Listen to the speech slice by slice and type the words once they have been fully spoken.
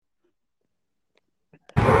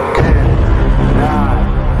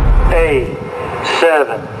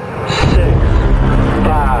7, 6,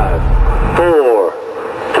 5,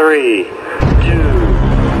 4, 3, 2,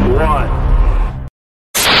 1.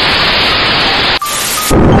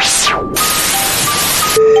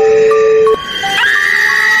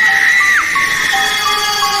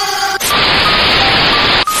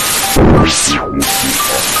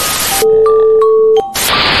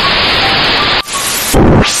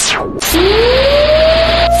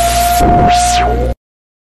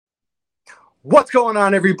 What's going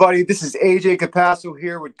on, everybody? This is AJ Capasso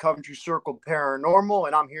here with Coventry Circle Paranormal,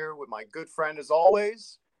 and I'm here with my good friend, as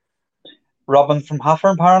always, Robin from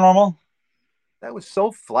Haffer Paranormal. That was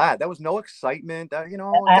so flat. That was no excitement. I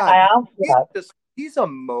am flat. He's a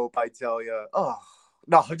mope, I tell you. Oh,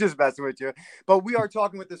 no, just messing with you. But we are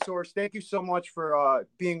talking with the source. Thank you so much for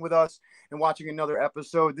being with us and watching another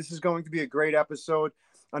episode. This is going to be a great episode.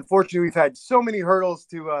 Unfortunately, we've had so many hurdles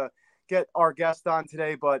to get our guest on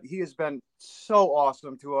today, but he has been so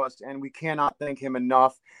awesome to us, and we cannot thank him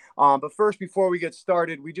enough. But first, before we get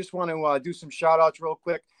started, we just want to do some shout-outs real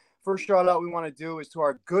quick. First shout-out we want to do is to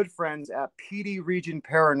our good friends at PD Region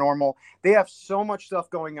Paranormal. They have so much stuff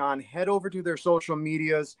going on. Head over to their social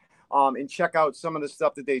medias and check out some of the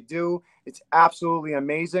stuff that they do. It's absolutely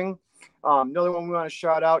amazing. Another one we want to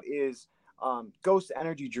shout out is Ghost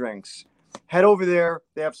Energy Drinks. Head over there.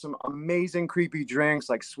 They have some amazing creepy drinks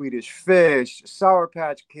like Swedish Fish, Sour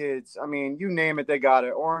Patch Kids. I mean, you name it, they got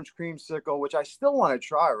it. Orange Creamsicle, which I still want to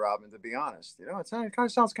try, Robin, to be honest. You know, it kind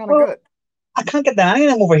of sounds kind of good. I can't get any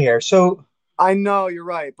of them over here, so... I know, you're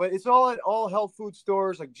right. But it's all at all health food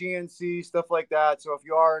stores like GNC, stuff like that. So if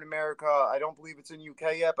you are in America, I don't believe it's in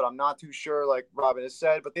UK yet, but I'm not too sure, like Robin has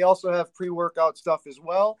said. But they also have pre-workout stuff as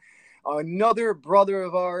well. Another brother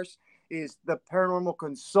of ours is the Paranormal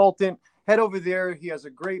Consultant. Head over there. He has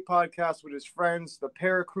a great podcast with his friends, the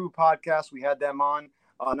Para Crew podcast. We had them on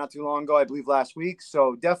not too long ago, I believe last week.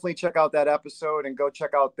 So definitely check out that episode and go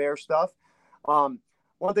check out their stuff. One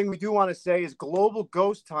thing we do want to say is Global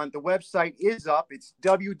Ghost Hunt. The website is up. It's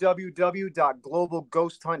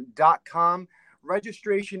www.globalghosthunt.com.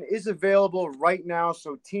 Registration is available right now.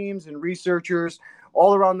 So teams and researchers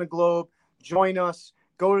all around the globe, join us.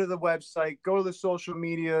 Go to the website, go to the social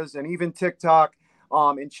medias, and even TikTok.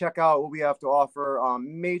 And check out what we have to offer.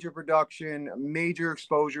 Major production, major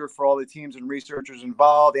exposure for all the teams and researchers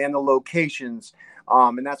involved, and the locations.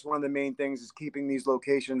 And that's one of the main things is keeping these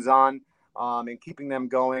locations on and keeping them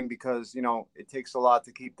going because, you know, it takes a lot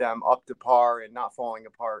to keep them up to par and not falling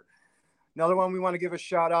apart. Another one we want to give a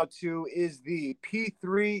shout out to is the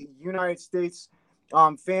P3 United States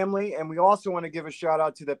family. And we also want to give a shout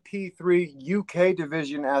out to the P3 UK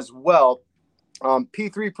division as well.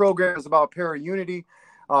 P3 program is about para-unity.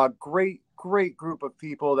 Great group of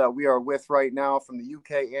people that we are with right now from the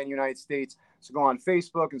UK and United States. So go on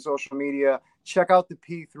Facebook and social media. Check out the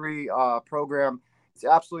P3 program. It's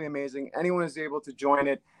absolutely amazing. Anyone is able to join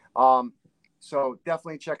it. So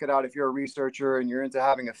definitely check it out if you're a researcher and you're into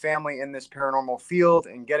having a family in this paranormal field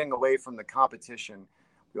and getting away from the competition.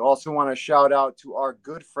 We also want to shout out to our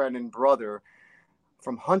good friend and brother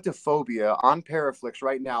from Huntophobia on Paraflix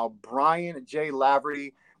right now, Brian J.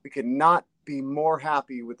 Laverty. We could not be more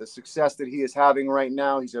happy with the success that he is having right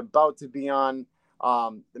now. He's about to be on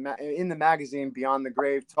in the magazine Beyond the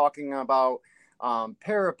Grave, talking about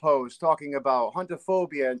Parapost, talking about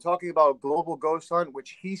Huntophobia, and talking about Global Ghost Hunt,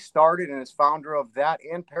 which he started and is founder of that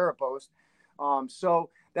and Parapost. So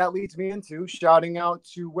that leads me into shouting out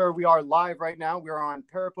to where we are live right now. We're on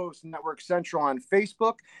Parapost Network Central on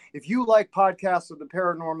Facebook. If you like podcasts of the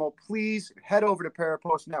paranormal, please head over to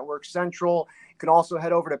Parapost Network Central. You can also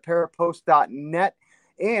head over to parapost.net.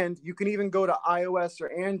 And you can even go to iOS or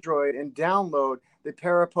Android and download the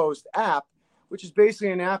Parapost app, which is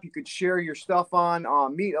basically an app you could share your stuff on,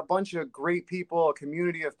 meet a bunch of great people, a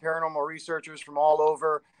community of paranormal researchers from all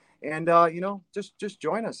over. And, just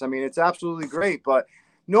join us. I mean, it's absolutely great. But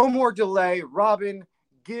no more delay. Robin,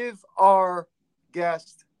 give our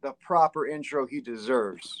guest the proper intro he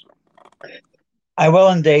deserves. I will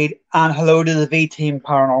indeed. And hello to the V-Team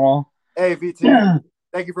Paranormal. Hey, V-Team.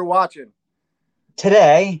 Thank you for watching.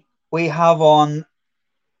 Today, we have on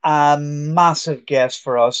a massive guest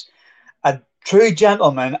for us. A true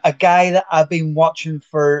gentleman. A guy that I've been watching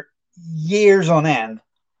for years on end.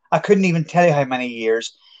 I couldn't even tell you how many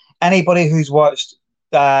years. Anybody who's watched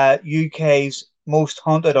UK's Most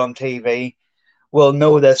Haunted on TV will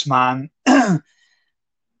know this man.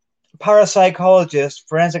 Parapsychologist,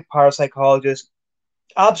 forensic parapsychologist,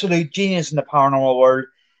 absolute genius in the paranormal world.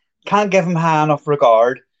 Can't give him high enough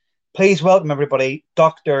regard. Please welcome everybody,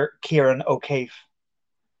 Dr. Ciaran Okeeffe.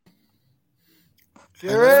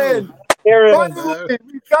 Ciaran! Ciaran. Finally,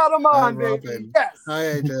 we got him Hi, on, baby. Robin. Yes. Hi,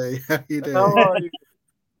 AJ. How you doing? How are you?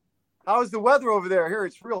 How's the weather over there? Here,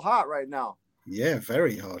 it's real hot right now. Yeah,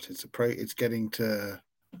 very hot. It's getting to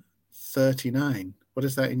 39. What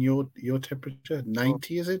is that in your temperature?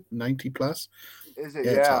 90, is it? 90 plus? Is it?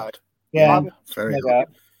 Yeah, it's Yeah. hot. Yeah, very like hot.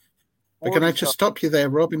 that. But can I just stop you there?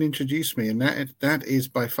 Robin introduced me, and that is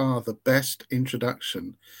by far the best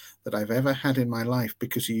introduction that I've ever had in my life,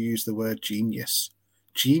 because you use the word genius.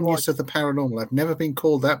 Genius of the paranormal. I've never been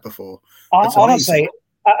called that before. That's Honestly,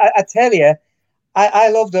 I tell you, I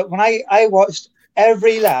loved it. When I watched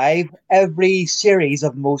every series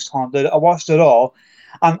of Most Haunted, I watched it all.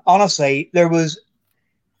 And honestly,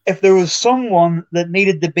 if there was someone that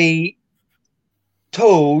needed to be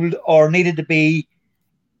told or needed to be,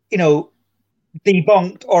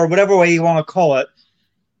 debunked or whatever way you want to call it,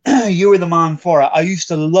 you were the man for it. I used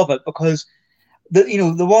to love it because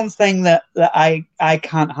the one thing that I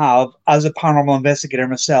can't have as a paranormal investigator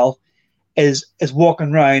myself is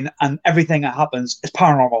walking around and everything that happens is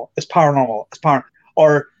paranormal. It's paranormal. It's paranormal.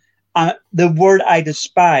 Or the word I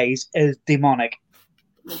despise is demonic.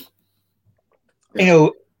 Yeah.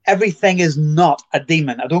 Everything is not a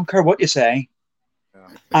demon. I don't care what you say. Yeah.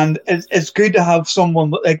 And it's good to have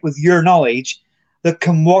someone like with your knowledge that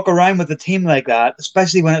can walk around with a team like that,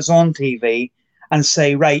 especially when it's on TV, and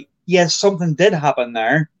say, right, yes, something did happen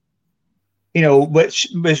there, which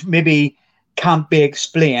maybe can't be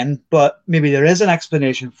explained, but maybe there is an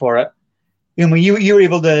explanation for it. When you were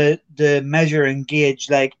able to measure and gauge,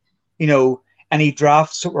 like, any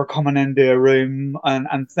drafts that were coming into a room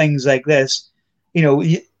and things like this,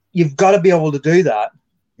 you've got to be able to do that.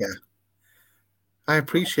 Yeah. I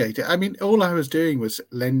appreciate it. I mean, all I was doing was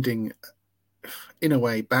lending, in a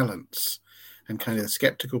way, balance and kind of a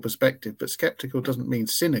skeptical perspective, but skeptical doesn't mean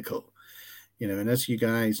cynical. And as you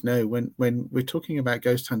guys know, when we're talking about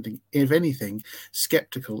ghost hunting, if anything,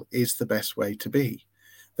 skeptical is the best way to be.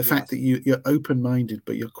 The fact that you're open-minded,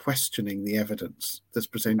 but you're questioning the evidence that's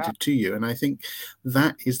presented to you. And I think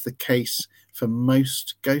that is the case for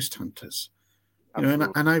most ghost hunters.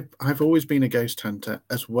 And I've always been a ghost hunter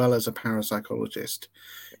as well as a parapsychologist,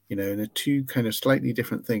 and they're two kind of slightly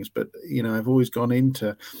different things. But, I've always gone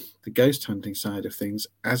into the ghost hunting side of things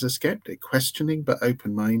as a skeptic, questioning but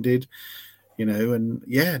open-minded, and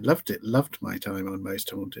yeah, loved it. Loved my time on Most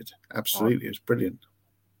Haunted. Absolutely. It was brilliant.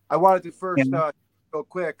 I wanted to first go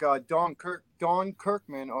quick. Dawn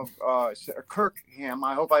Kirkman of Kirkham.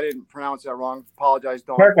 I hope I didn't pronounce that wrong. Apologize,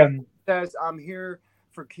 Dawn. Kirkham says, I'm here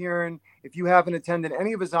for Ciaran. If you haven't attended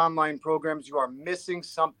any of his online programs, you are missing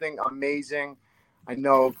something amazing. I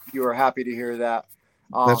know you are happy to hear that.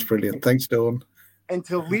 That's brilliant. Thanks, Dawn. And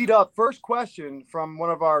to lead up, first question from one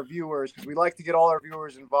of our viewers, because we like to get all our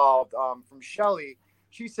viewers involved, from Shelly.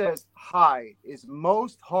 She says, hi, is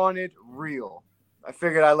Most Haunted real? I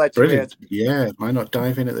figured I'd let you answer. Yeah, why not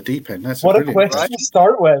dive in at the deep end? That's what a question to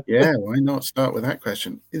start with. Yeah, why not start with that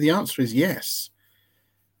question? The answer is yes.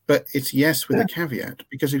 But it's yes with a caveat,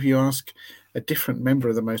 because if you ask a different member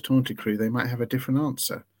of the Most Haunted crew, they might have a different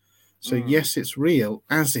answer. So yes, it's real,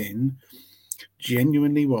 as in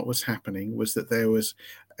genuinely what was happening was that there was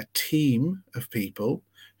a team of people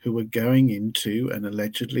who were going into an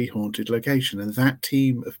allegedly haunted location. And that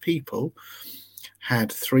team of people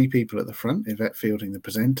had three people at the front, Yvette Fielding, the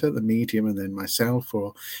presenter, the medium, and then myself,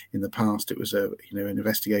 or in the past it was an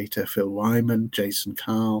investigator, Phil Wyman, Jason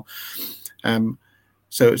Carl.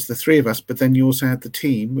 So it's the three of us, but then you also had the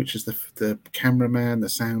team, which is the cameraman, the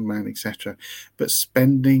sound man, etc., but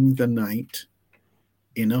spending the night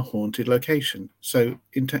in a haunted location. So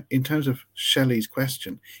in terms of Shelley's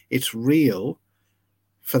question, it's real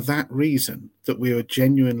for that reason, that we were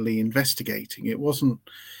genuinely investigating. It wasn't,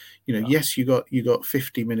 yes, you got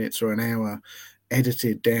 50 minutes or an hour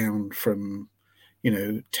edited down from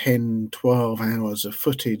 10, 12 hours of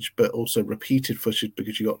footage, but also repeated footage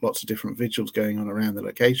because you got lots of different visuals going on around the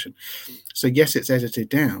location. So yes, it's edited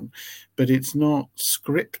down, but it's not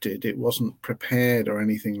scripted. It wasn't prepared or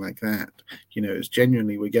anything like that. It's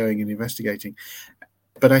genuinely we're going and investigating.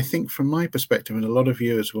 But I think from my perspective, and a lot of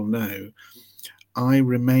viewers will know, I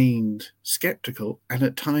remained skeptical and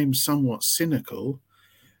at times somewhat cynical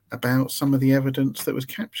about some of the evidence that was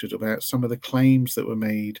captured, about some of the claims that were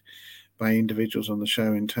made by individuals on the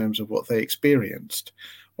show in terms of what they experienced,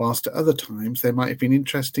 whilst at other times there might have been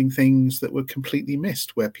interesting things that were completely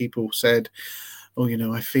missed, where people said, oh,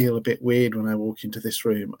 I feel a bit weird when I walk into this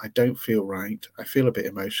room. I don't feel right. I feel a bit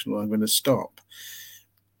emotional. I'm going to stop.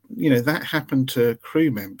 That happened to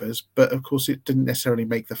crew members, but of course it didn't necessarily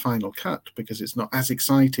make the final cut because it's not as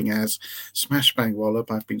exciting as smash bang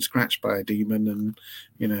wallop, I've been scratched by a demon and,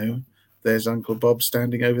 there's Uncle Bob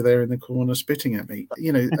standing over there in the corner spitting at me.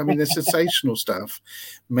 You know, I mean, the sensational stuff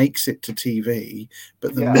makes it to TV,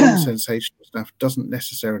 but the non-sensational stuff doesn't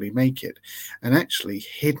necessarily make it. And actually,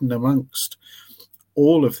 hidden amongst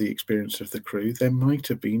all of the experience of the crew, there might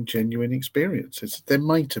have been genuine experiences. There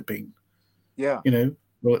might have been. Yeah. You know,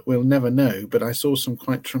 we'll never know. But I saw some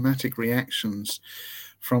quite traumatic reactions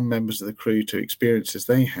from members of the crew to experiences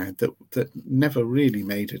they had that never really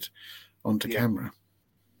made it onto camera.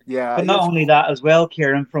 Yeah. But not only that as well,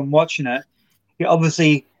 Ciaran, from watching it, you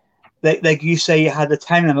obviously, like you say, you had the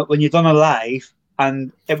time limit when you done a live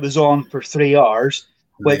and it was on for 3 hours,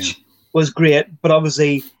 which was great. But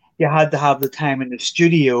obviously, you had to have the time in the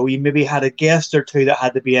studio. You maybe had a guest or two that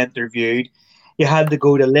had to be interviewed. You had to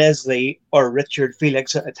go to Leslie or Richard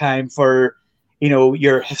Felix at the time for, you know,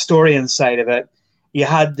 your historian side of it. You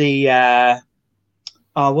had the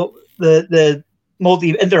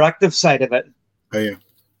multi-interactive side of it. Oh, yeah.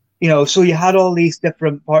 You know, so you had all these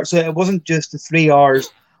different parts. So it wasn't just the 3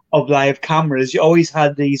 hours of live cameras. You always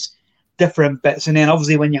had these different bits. And then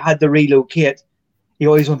obviously when you had to relocate, you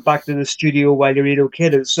always went back to the studio while you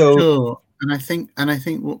relocated. So sure. And I think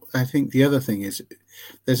the other thing is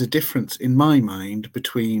there's a difference in my mind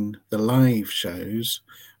between the live shows,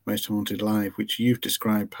 Most Haunted Live, which you've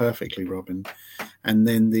described perfectly, Robin, and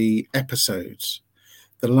then the episodes.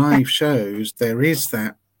 The live shows, there is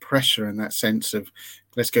that pressure and that sense of,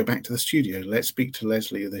 let's go back to the studio, let's speak to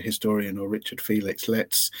Leslie, the historian, or Richard Felix,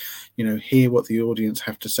 let's, you know, hear what the audience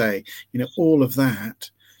have to say. You know, all of that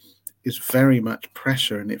is very much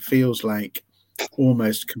pressure, and it feels like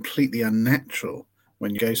almost completely unnatural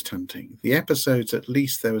when you're ghost hunting. The episodes, at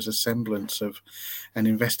least there was a semblance of an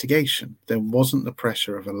investigation. There wasn't the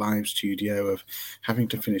pressure of a live studio of having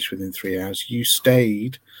to finish within 3 hours. You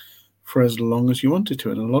stayed for as long as you wanted to,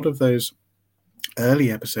 and a lot of those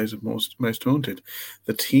early episodes of Most Haunted,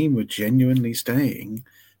 the team were genuinely staying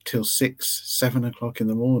till 6, 7 o'clock in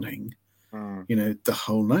the morning, you know, the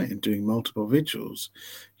whole night, and doing multiple vigils,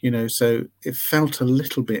 you know, so it felt a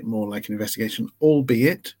little bit more like an investigation,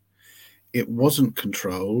 albeit it wasn't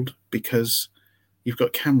controlled because you've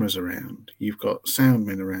got cameras around, you've got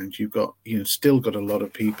soundmen around, you've got, you know, still got a lot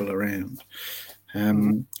of people around.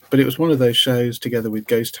 But it was one of those shows, together with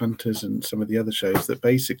Ghost Hunters and some of the other shows, that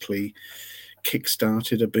basically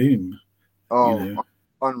kick-started a boom. Oh, you know?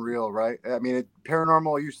 Unreal, right? I mean,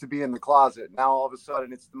 paranormal used to be in the closet. Now all of a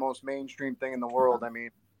sudden it's the most mainstream thing in the world. I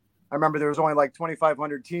mean, I remember there was only like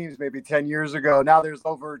 2,500 teams maybe 10 years ago. Now there's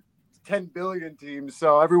over 10 billion teams.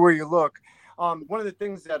 So everywhere you look. One of the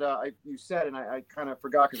things that you said, and I kind of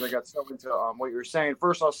forgot because I got so into what you were saying.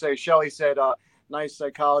 First, I'll say Shelley said, nice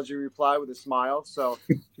psychology reply with a smile. So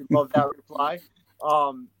she loved that reply.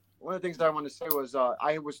 One of the things that I wanted to say was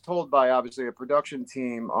I was told by obviously a production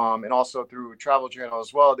team and also through Travel Channel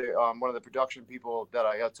as well. One of the production people that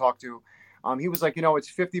I talked to, he was like, you know,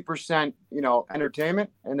 it's 50%, you know,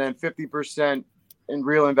 entertainment and then 50% in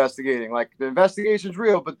real investigating. Like the investigation's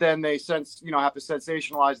real, but then they have to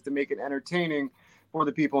sensationalize it to make it entertaining for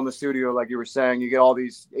the people in the studio. Like you were saying, you get all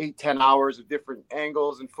these 8-10 hours of different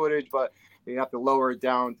angles and footage, but you have to lower it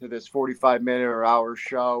down to this 45-minute or hour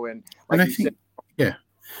show. And like you said, yeah.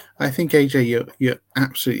 I think, AJ, you're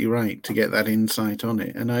absolutely right to get that insight on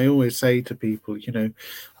it. And I always say to people, you know,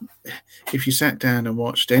 if you sat down and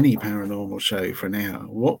watched any paranormal show for an hour,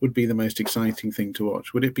 what would be the most exciting thing to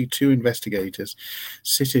watch? Would it be two investigators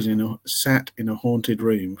sat in a haunted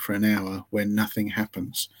room for an hour where nothing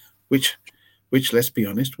happens? Which, let's be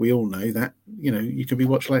honest, we all know that, you know, you can be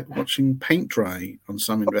watching paint dry on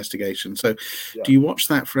some investigation. So do you watch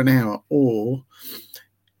that for an hour? Or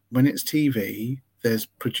when it's TV, there's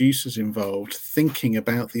producers involved thinking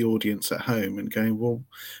about the audience at home and going, well,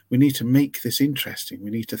 we need to make this interesting.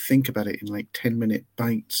 We need to think about it in like 10-minute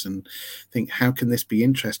bites and think, how can this be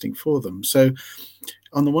interesting for them? So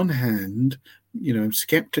on the one hand, you know, I'm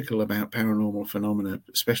skeptical about paranormal phenomena,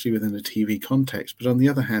 especially within a TV context. But on the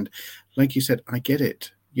other hand, like you said, I get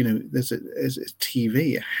it. You know, there's a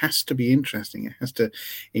TV. It has to be interesting. It has to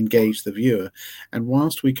engage the viewer. And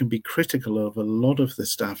whilst we can be critical of a lot of the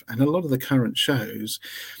stuff and a lot of the current shows,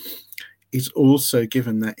 it's also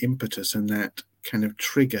given that impetus and that kind of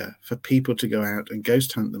trigger for people to go out and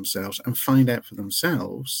ghost hunt themselves and find out for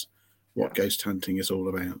themselves what ghost hunting is all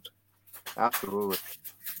about. Absolutely.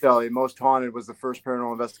 Shelly, Most Haunted was the first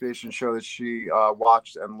paranormal investigation show that she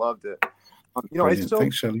watched and loved it. You know, Brilliant.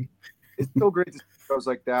 Thanks, Shelley. It's so great to see shows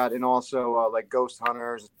like that, and also like Ghost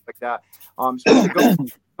Hunters, like that. Especially Ghost,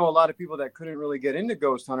 I know a lot of people that couldn't really get into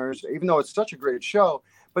Ghost Hunters, even though it's such a great show.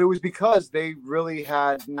 But it was because they really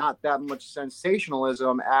had not that much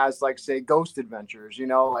sensationalism as, like, say, Ghost Adventures. You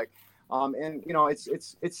know, like And you know,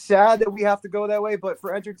 it's sad that we have to go that way, but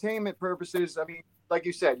for entertainment purposes, I mean, like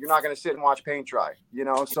you said, you're not going to sit and watch paint dry, you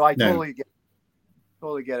know. So I No. totally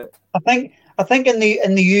get it. I think in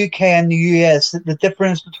the UK and the US, the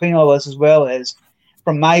difference between all this as well is,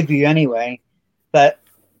 from my view anyway, that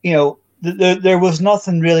you know there was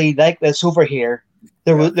nothing really like this over here.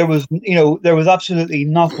 There was there was absolutely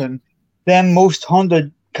nothing. Then Most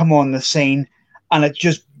Haunted come on the scene, and it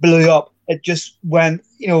just blew up. It just went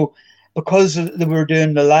because they were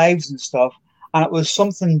doing the lives and stuff, and it was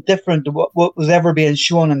something different to what was ever being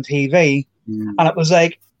shown on TV, and it was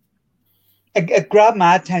like. It grabbed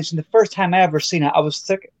my attention the first time I ever seen it. I was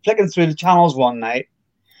flicking through the channels one night,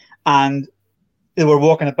 and they were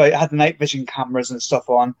walking about, had the night vision cameras and stuff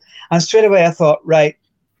on, and straight away I thought, right,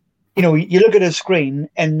 you look at a screen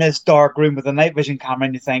in this dark room with a night vision camera,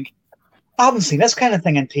 and you think, I haven't seen this kind of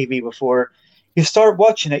thing on TV before. You start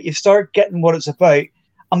watching it, you start getting what it's about,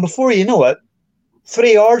 and before you know it,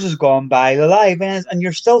 3 hours has gone by, the live ends, and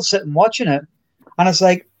you're still sitting watching it, and it's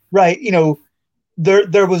like, right,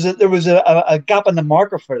 there was a gap in the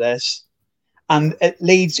market for this, and it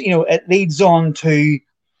leads on to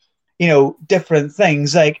different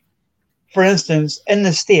things. Like, for instance, in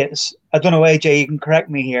the States, I don't know, AJ, you can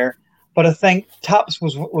correct me here, but I think Taps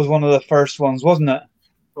was one of the first ones, wasn't it?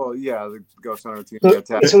 Well, yeah, the Ghost Hunter team.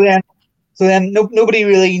 So then nobody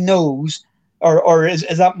really knows or is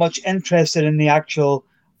that much interested in the actual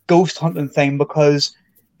ghost hunting thing, because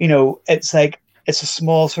it's like it's a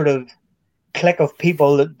small sort of clique of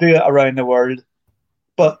people that do it around the world,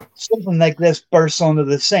 but something like this bursts onto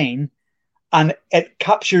the scene and it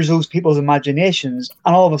captures those people's imaginations,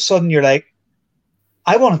 and all of a sudden you're like,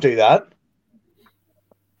 I want to do that.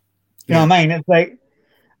 You know what I mean? It's like,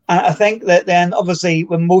 and I think that then obviously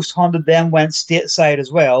when Most Haunted then went stateside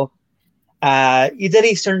as well, you did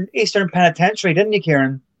Eastern Penitentiary, didn't you,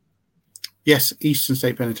 Ciaran? Yes, Eastern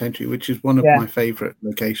State Penitentiary, which is one of my favorite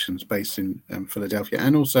locations, based in Philadelphia,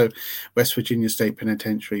 and also West Virginia State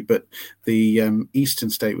Penitentiary. But the Eastern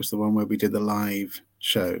State was the one where we did the live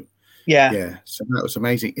show. Yeah. So that was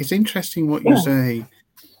amazing. It's interesting what you say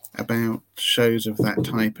about shows of that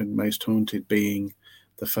type, and Most Haunted being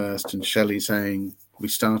the first, and Shelley saying we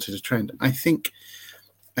started a trend. I think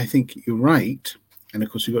you're right, and of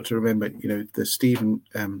course you've got to remember, the Stephen.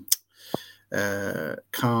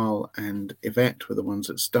 Carl and Yvette were the ones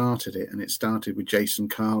that started it, and it started with Jason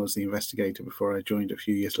Carl as the investigator before I joined a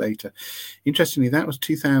few years later. Interestingly, that was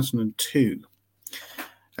 2002.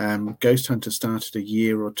 Ghost Hunter started a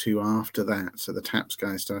year or two after that, so the Taps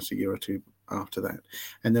guy started a year or two after that,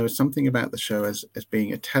 and there was something about the show as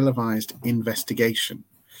being a televised investigation.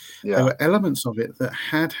 There were elements of it that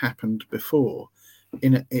had happened before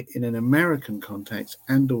in an American context,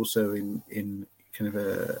 and also in kind of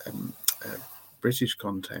a British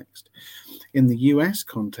context. In the US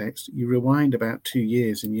context, you rewind about 2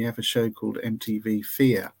 years and you have a show called MTV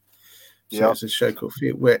Fear. So it's a show called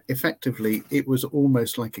Fear, where effectively it was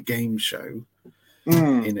almost like a game show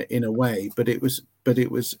in a way, but it was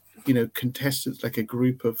contestants, like a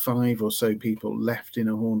group of 5 or so people left in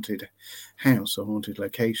a haunted house or haunted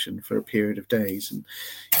location for a period of days, and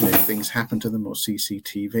things happen to them, or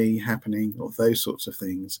CCTV happening, or those sorts of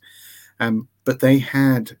things. But they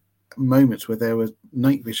had moments where there were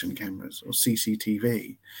night vision cameras or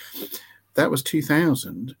CCTV. That was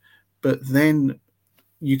 2000, but then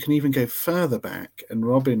you can even go further back, and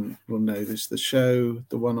Robin will know this, the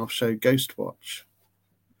one-off show Ghost Watch.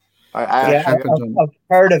 I've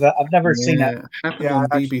heard of it. I've never seen it. It happened on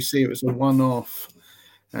BBC. It was a one-off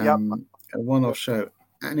show,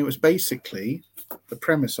 and it was basically, the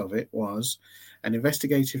premise of it was an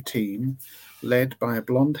investigative team led by a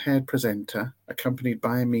blonde-haired presenter, accompanied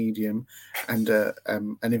by a medium and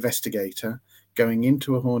an investigator, going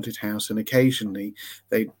into a haunted house, and occasionally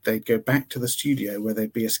they'd go back to the studio where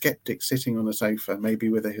there'd be a skeptic sitting on a sofa, maybe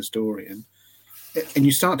with a historian, and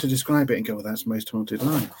you start to describe it and go, well, that's Most Haunted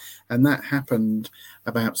Live. And that happened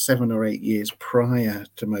about 7 or 8 years prior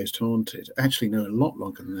to Most Haunted. Actually, no, a lot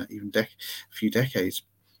longer than that, even a few decades.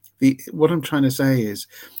 What I'm trying to say is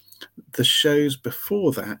the shows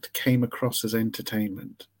before that came across as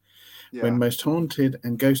entertainment. When Most Haunted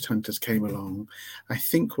and Ghost Hunters came along, I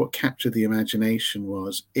think what captured the imagination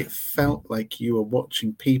was it felt like you were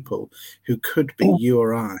watching people who could be you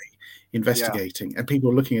or I investigating, and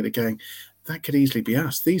people looking at it going, that could easily be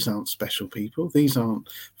us. These aren't special people. These aren't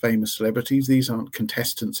famous celebrities. These aren't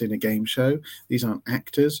contestants in a game show. These aren't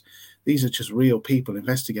actors. These are just real people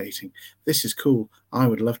investigating. This is cool. I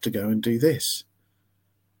would love to go and do this.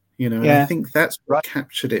 And I think that's what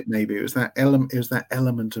captured it. Maybe it was that element. It was that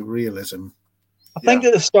element of realism. I think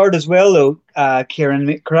at the start as well, though,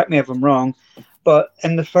 Ciaran, correct me if I'm wrong, but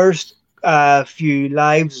in the first few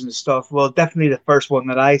lives and stuff, well, definitely the first one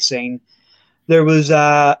that I seen, there was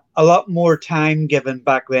a lot more time given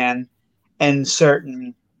back then in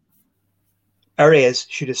certain areas,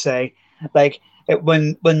 should I say. Like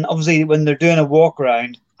when obviously when they're doing a walk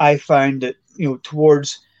around, I found that,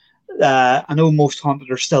 towards I know most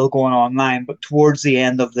haunted are still going online, but towards the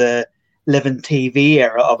end of the living TV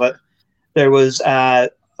era of it, there was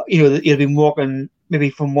you'd been walking maybe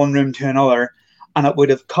from one room to another, and it would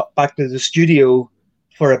have cut back to the studio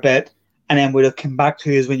for a bit, and then would have come back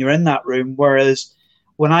to us when you're in that room. Whereas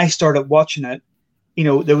when I started watching it,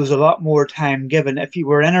 there was a lot more time given. If you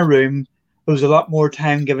were in a room, there was a lot more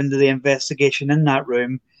time given to the investigation in that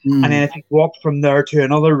room. And then if you walked from there to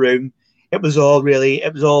another room, it was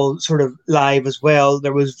all sort of live as well.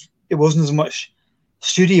 It wasn't as much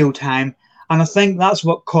studio time. And I think that's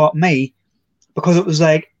what caught me, because it was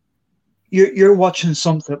like, you're watching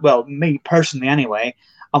something, well, me personally anyway,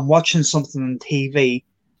 I'm watching something on TV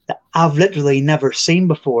that I've literally never seen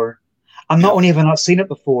before. And not only have I not seen it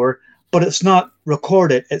before, but it's not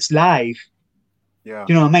recorded, it's live. Yeah.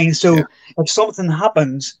 Do you know what I mean? So if something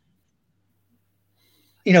happens,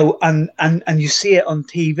 and you see it on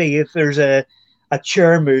TV, if there's a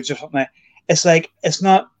chair moves or something, it's like, it's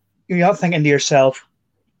not, you're not thinking to yourself,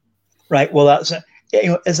 right, well, that's it.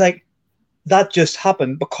 It's like, that just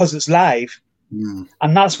happened because it's live.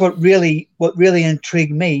 And that's what really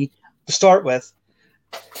intrigued me to start with,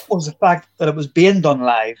 was the fact that it was being done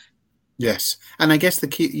live. Yes. And I guess the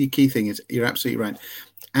key thing is, you're absolutely right.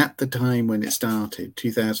 At the time when it started,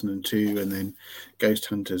 2002, and then Ghost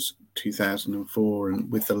Hunters 2004, and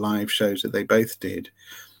with the live shows that they both did,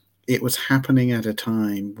 it was happening at a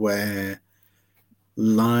time where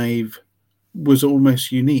live was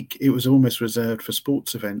almost unique. It was almost reserved for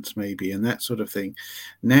sports events, maybe, and that sort of thing.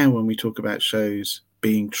 Now, when we talk about shows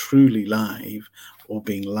being truly live or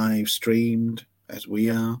being live streamed, as we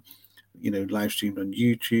are, live streamed on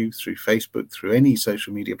YouTube, through Facebook, through any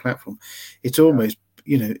social media platform, it's almost,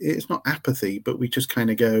 it's not apathy, but we just kind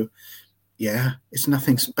of go, yeah, it's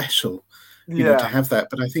nothing special, to have that.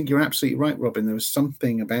 But I think you're absolutely right, Robin. There was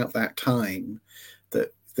something about that time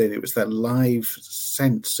that it was that live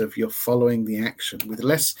sense of you're following the action with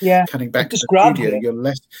less cutting back to the studio.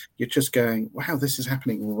 You're just going, wow, this is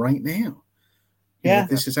happening right now.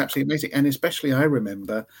 This is absolutely amazing. And especially, I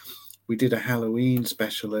remember we did a Halloween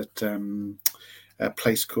special at a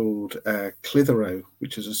place called Clitheroe,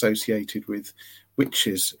 which is associated with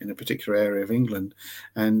witches in a particular area of England.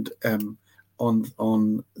 And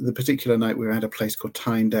on the particular night, we were at a place called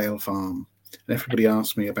Tynedale Farm. And everybody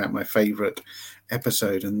asked me about my favourite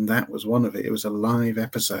episode, and that was one of it. It was a live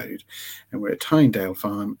episode, and we're at Tynedale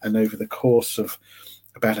Farm, and over the course of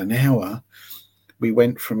about an hour, we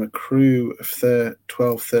went from a crew of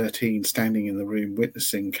 12, 13 standing in the room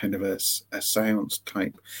witnessing kind of a seance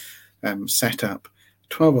type setup.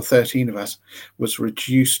 12 or 13 of us was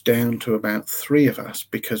reduced down to about 3 of us,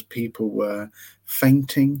 because people were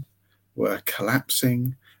fainting, were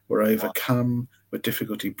collapsing, were overcome with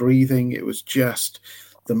difficulty breathing. It was just,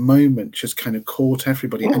 the moment just kind of caught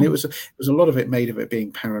everybody. And it was a lot of it made of it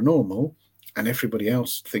being paranormal, and everybody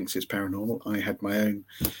else thinks it's paranormal. I had my own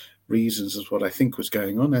reasons as what I think was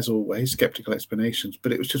going on, as always, skeptical explanations.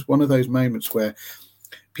 But it was just one of those moments where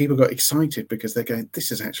people got excited because they're going,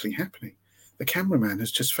 this is actually happening. The cameraman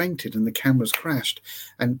has just fainted and the camera's crashed.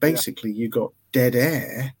 And basically you got dead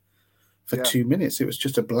air for 2 minutes. It was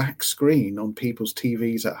just a black screen on people's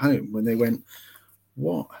TVs at home when they went,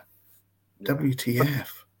 what? WTF?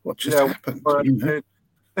 What just happened?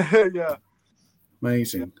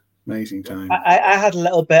 Amazing time. I had a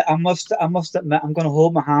little bit. I must admit, I'm going to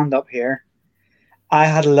hold my hand up here. I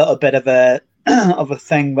had a little bit of a of a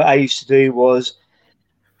thing that I used to do was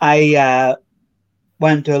I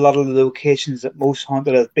went to a lot of the locations that most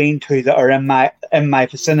haunted have been to that are in my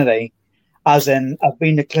vicinity. As in, I've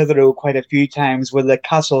been to Clitheroe quite a few times with the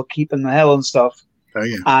castle keeping the hill and stuff. Oh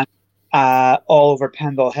yeah. And all over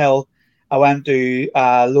Pendle Hill. I went to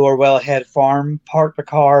Lower Wellhead Farm, parked the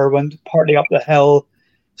car, went partly up the hill,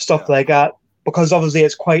 stuff like that. Because obviously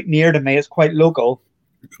it's quite near to me, it's quite local.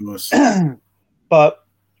 Of course. But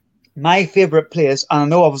my favourite place, and I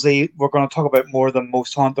know obviously we're going to talk about more than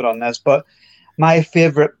most haunted on this, but my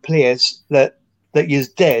favourite place that you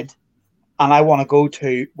did, and I want to go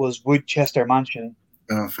to, was Woodchester Mansion.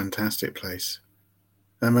 Oh, fantastic place.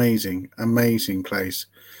 Amazing place.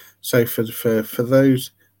 So for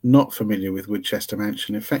those not familiar with Woodchester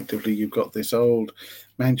Mansion, effectively you've got this old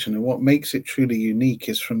mansion, and what makes it truly unique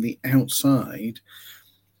is from the outside,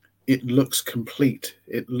 it looks complete.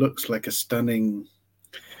 It looks like a stunning.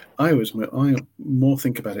 I more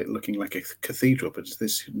think about it looking like a cathedral, but it's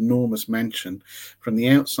this enormous mansion. From the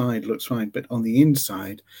outside, looks fine, but on the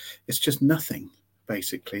inside, it's just nothing.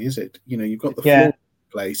 Basically, is it? You know, you've got the floor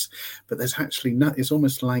place, but there's actually not. It's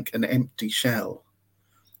almost like an empty shell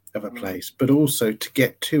of a place. But also to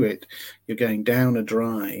get to it, you're going down a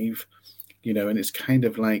drive, you know, and it's kind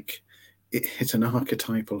of like it's an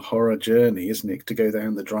archetypal horror journey, isn't it? To go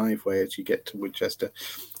down the driveway as you get to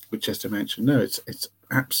Winchester Mansion. No, it's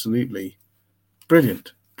absolutely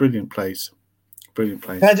brilliant place. Brilliant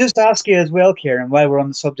place. Can I just ask you as well, Ciaran, while we're on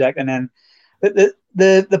the subject, and then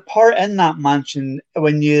the part in that mansion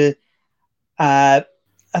when you, I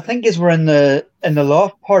think is we're in the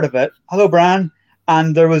loft part of it. Hello, Brian.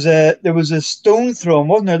 And there was a stone thrown,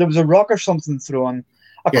 wasn't there? There was a rock or something thrown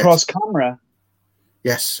across camera.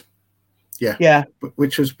 Yes. Yeah. Yeah.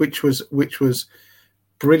 Which was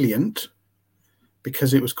brilliant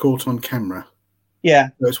because it was caught on camera. Yeah.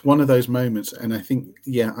 So it's one of those moments, and I think,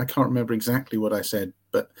 I can't remember exactly what I said,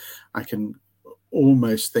 but I can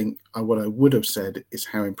almost think what I would have said is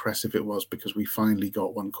how impressive it was because we finally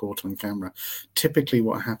got one caught on camera. Typically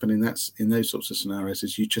what happened in those sorts of scenarios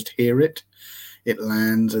is you just hear it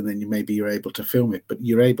lands, and then you're able to film it, but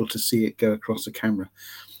you're able to see it go across the camera.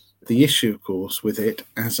 The issue, of course, with it,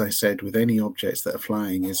 as I said, with any objects that are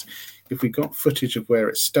flying, is if we got footage of where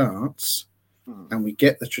it starts and we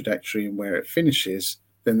get the trajectory and where it finishes,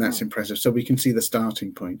 then that's impressive. So we can see the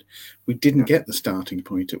starting point. We didn't get the starting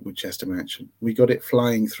point at Winchester Mansion. We got it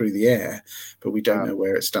flying through the air, but we don't know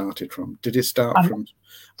where it started from. Did it start from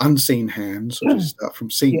unseen hands, or did it start from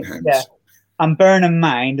seen hands? Yeah. And bearing in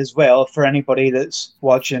mind as well, for anybody that's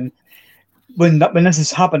watching, when this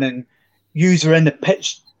is happening, yous are in the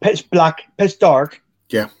pitch black, pitch dark.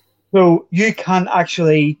 Yeah. So you can't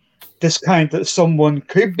actually discount that someone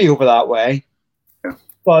could be over that way. Yeah.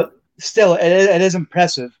 But still, it is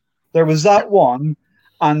impressive. There was that one,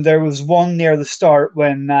 and there was one near the start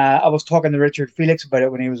when I was talking to Richard Felix about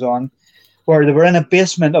it when he was on, where they were in a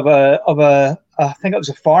basement of a I think it was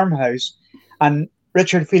a farmhouse, and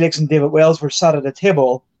Richard Felix and David Wells were sat at a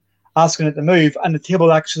table asking it to move, and the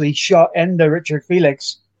table actually shot into Richard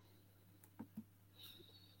Felix.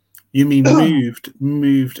 You mean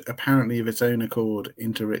moved apparently of its own accord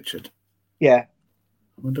into Richard? Yeah.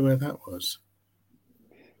 I wonder where that was.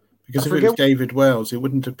 Because if it was David Wells, it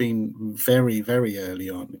wouldn't have been very, very early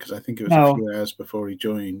on, because I think it was a few hours before he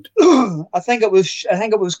joined. I think it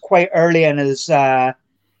was quite early in his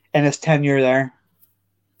tenure there.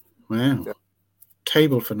 Wow. Yeah.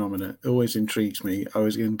 Table phenomena always intrigues me. I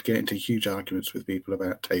was going to get into huge arguments with people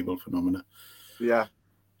about table phenomena. Yeah.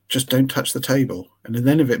 Just don't touch the table, and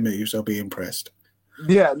then if it moves, I'll be impressed.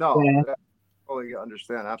 Yeah, no. Yeah. Totally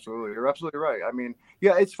understand. Absolutely. You're absolutely right. I mean,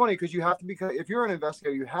 yeah, it's funny because you have to be, if you're an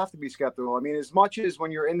investigator, you have to be skeptical. I mean, as much as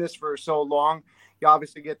when you're in this for so long, you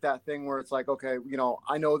obviously get that thing where it's like, okay, you know,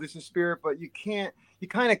 I know this is spirit, but you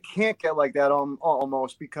kind of can't get like that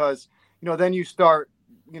almost because, you know, then you start,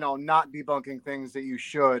 you know, not debunking things that you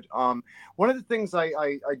should. One of the things I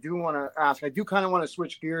do want to ask, I do kind of want to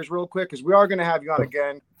switch gears real quick because we are going to have you on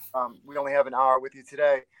again. We only have an hour with you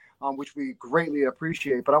today. Which we greatly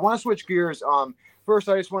appreciate. But I want to switch gears. First,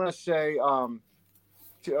 I just want to say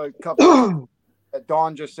to a couple that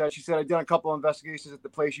Dawn just said. She said, I did a couple of investigations at the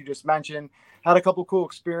place you just mentioned. Had a couple cool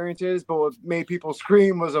experiences, but what made people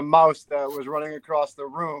scream was a mouse that was running across the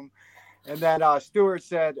room. And then Stuart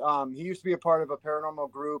said he used to be a part of a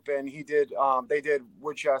paranormal group, and they did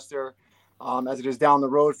Woodchester, as it is down the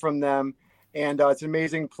road from them. And it's an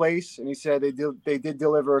amazing place. And he said they did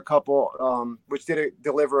deliver a couple,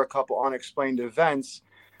 deliver a couple unexplained events.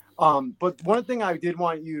 But one thing I did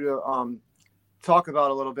want you to talk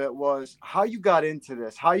about a little bit was how you got into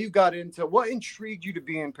this, what intrigued you to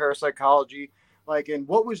be in parapsychology, like, and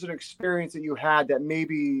what was an experience that you had that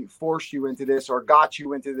maybe forced you into this or got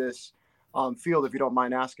you into this field, if you don't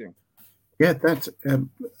mind asking. Yeah, that's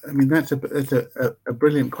a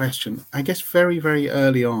brilliant question. I guess very, very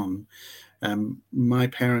early on, my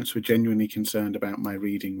parents were genuinely concerned about my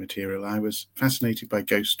reading material. I was fascinated by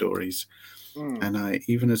ghost stories. And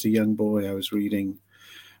even as a young boy, I was reading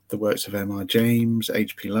the works of M.R. James,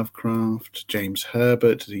 H.P. Lovecraft, James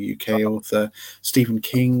Herbert, the UK author, Stephen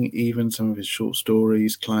King, even some of his short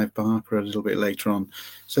stories, Clive Barker a little bit later on.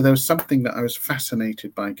 So there was something that I was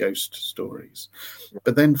fascinated by ghost stories.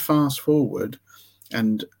 But then fast forward,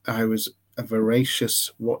 and I was a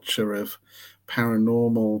voracious watcher of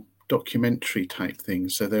paranormal documentary type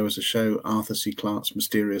things. So there was a show, Arthur C. Clarke's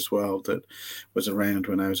Mysterious World, that was around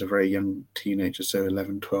when I was a very young teenager, so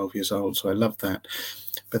 11, 12 years old. So I loved that.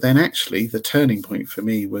 But then actually the turning point for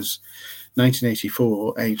me was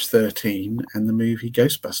 1984, age 13, and the movie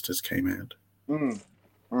Ghostbusters came out.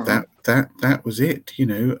 That was it. You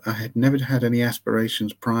know, I had never had any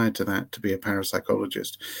aspirations prior to that to be a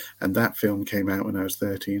parapsychologist, and that film came out when I was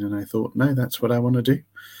 13, and I thought, no, that's what I want to do.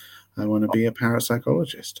 I want to be a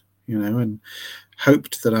parapsychologist, you know, and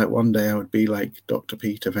hoped that one day I would be like Dr.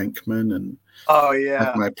 Peter Venkman and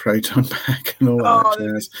have my proton pack and all that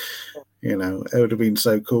jazz. You know, it would have been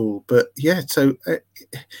so cool. But yeah, so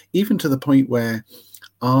even to the point where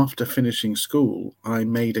after finishing school, I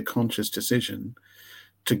made a conscious decision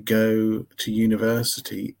to go to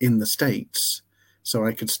university in the States so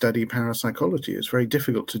I could study parapsychology. It's very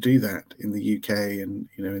difficult to do that in the UK and,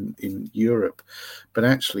 you know, in Europe. But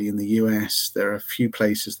actually in the US, there are a few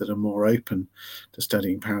places that are more open to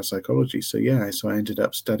studying parapsychology. So yeah, so I ended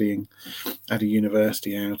up studying at a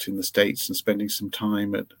university out in the States and spending some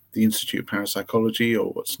time at the Institute of Parapsychology,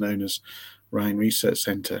 or what's known as Rhine Research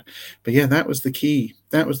Center. But yeah, that was the key.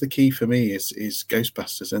 That was the key for me is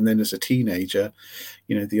Ghostbusters. And then as a teenager,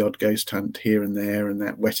 you know, the odd ghost hunt here and there, and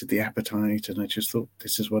that whetted the appetite. And I just thought,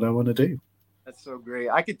 this is what I want to do. That's so great.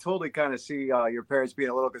 I could totally kind of see your parents being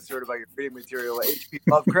a little concerned about your reading material. H.P.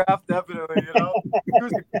 Lovecraft, definitely, you know. He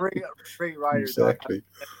was a great writer. Exactly.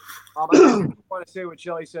 I just want to say what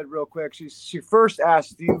Shelley said real quick. She first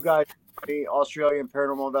asked, do you guys any Australian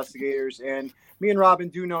paranormal investigators? And me and Robin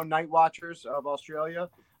do know Night Watchers of Australia.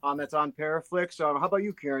 That's on Paraflix. How about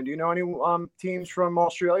you, Ciaran? Do you know any teams from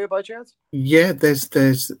Australia by chance? Yeah, there's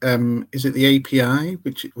is it the API,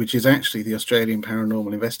 which is actually the Australian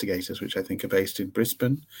Paranormal Investigators, which I think are based in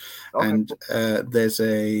Brisbane, and there's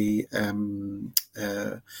a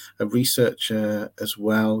researcher as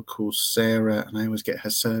well called Sarah, and I always get her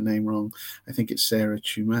surname wrong. I think it's Sarah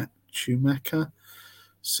Schumacher.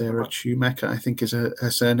 Sarah Schumacher, I think, is her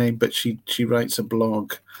surname, but she writes a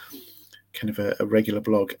blog, kind of a regular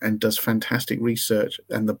blog, and does fantastic research.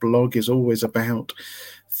 And the blog is always about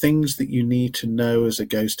things that you need to know as a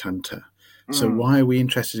ghost hunter. So why are we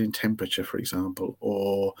interested in temperature, for example,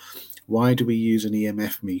 or why do we use an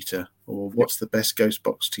EMF meter, or what's the best ghost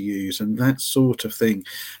box to use, and that sort of thing.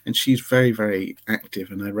 And she's very, very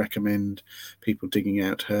active, and I recommend people digging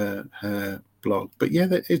out her blog. But yeah,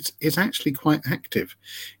 it's actually quite active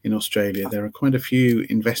in Australia. There are quite a few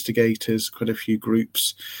investigators, quite a few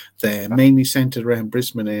groups there, mainly centered around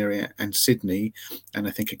Brisbane area and Sydney, and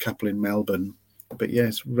I think a couple in Melbourne. But yeah,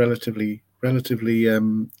 it's relatively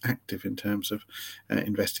active in terms of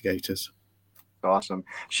investigators. Awesome.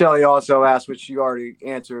 Shelley also asked, which you already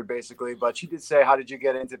answered basically, but she did say, how did you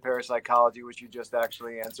get into parapsychology, which you just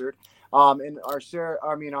actually answered. And our sister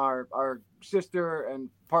and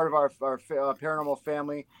part of our paranormal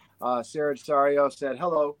family, Sarah Desario, said,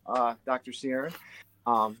 hello, Dr. Ciaran.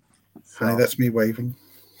 Hi, that's me waving.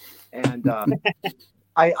 And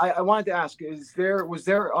I wanted to ask,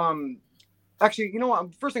 actually, you know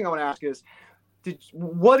what, first thing I want to ask is,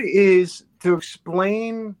 what is, to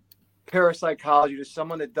explain parapsychology to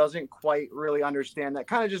someone that doesn't quite really understand, that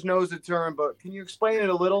kind of just knows the term, but can you explain it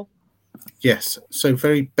a little? Yes. So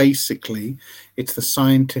very basically, it's the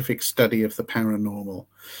scientific study of the paranormal.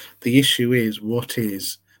 The issue is, what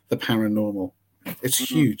is the paranormal? It's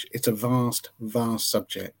huge. It's a vast, vast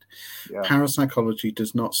subject. Yeah. Parapsychology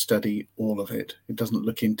does not study all of it. It doesn't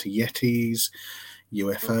look into Yetis,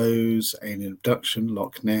 UFOs, alien abduction,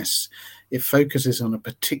 Loch Ness. It focuses on a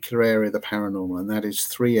particular area of the paranormal, and that is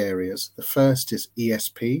three areas. The first is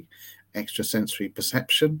ESP, extrasensory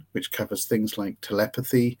perception, which covers things like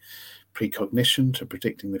telepathy, precognition to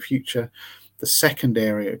predicting the future. The second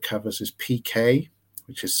area it covers is PK,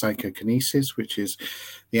 which is psychokinesis, which is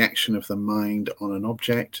the action of the mind on an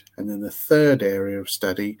object. And then the third area of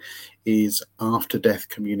study is after-death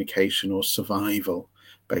communication or survival,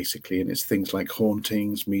 basically, and it's things like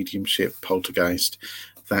hauntings, mediumship, poltergeist,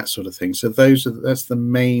 that sort of thing. So that's the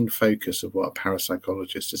main focus of what a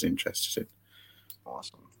parapsychologist is interested in.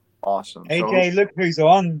 Awesome. AJ, look who's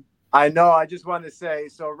on. I know. I just wanted to say,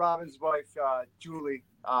 so Robin's wife, Julie,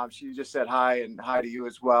 she just said hi, and hi to you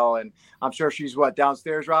as well. And I'm sure she's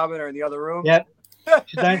downstairs, Robin, or in the other room? Yep.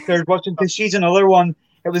 She's downstairs watching, because she's another one.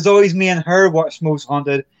 It was always me and her watch Most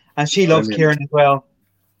Haunted, and she loves Ciaran as well.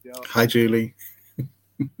 Yep. Hi, Julie.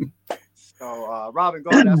 So, Robin,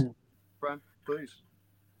 go ahead, ask friend, please.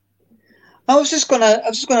 I was just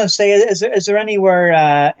gonna say, is there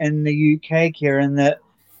anywhere in the UK, Ciaran, that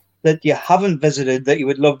you haven't visited that you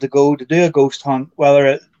would love to go to do a ghost hunt? Whether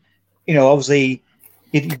it, obviously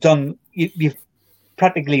you've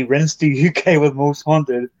practically rinsed the UK with Most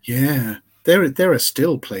Haunted. Yeah. There are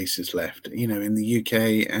still places left, you know, in the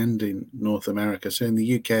UK and in North America. So in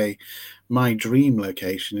the UK, my dream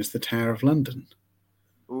location is the Tower of London.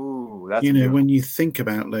 Ooh, that's You know, beautiful. when you think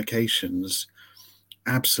about locations,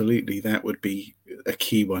 absolutely that would be a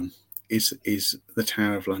key one, is the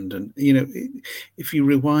Tower of London. You know, if you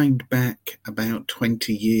rewind back about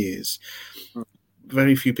 20 years,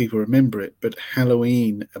 very few people remember it, but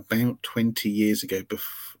Halloween about 20 years ago,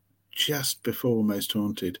 just before Most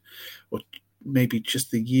Haunted, or maybe just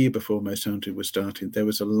the year before Most Haunted was started, there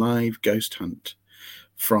was a live ghost hunt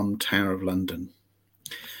from Tower of London.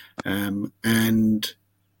 And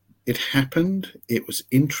it happened. It was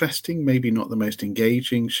interesting, maybe not the most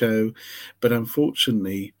engaging show, but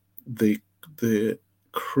unfortunately, the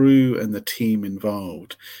crew and the team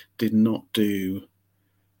involved did not do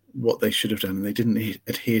what they should have done, and they didn't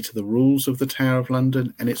adhere to the rules of the Tower of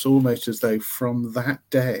London. And it's almost as though from that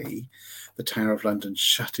day, the Tower of London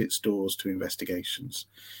shut its doors to investigations,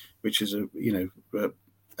 which is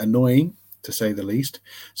annoying to say the least.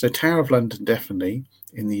 So Tower of London definitely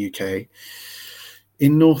in the UK.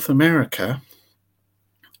 In North America,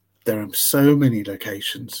 there are so many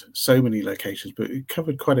locations, but we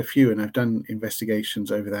covered quite a few, and I've done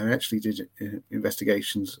investigations over there. I actually did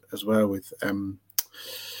investigations as well with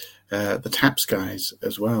the Taps guys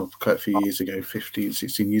as well, quite a few years ago, 15,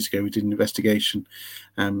 16 years ago. We did an investigation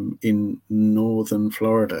in northern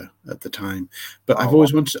Florida at the time. But I've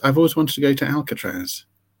always wanted to go to Alcatraz.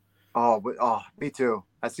 Me too.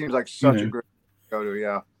 That seems like You such a know, great go to,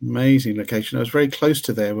 yeah. amazing location. I was very close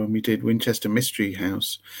to there when we did Winchester Mystery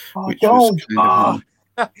House, Oh, which was don't. kind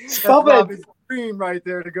of Stop it. Robbie's dream right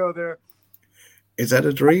there to go there. Is that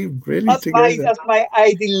a dream, really? That's to go there? that's my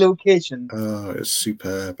ideal location. Oh, it's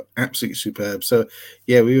superb, absolutely superb. So,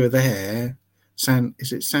 yeah, we were there.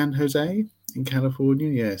 Is it San Jose in California?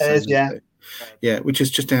 Yeah, San Jose. Yeah. Yeah, which is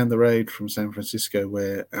just down the road from San Francisco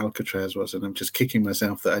where Alcatraz was. And I'm just kicking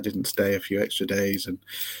myself that I didn't stay a few extra days and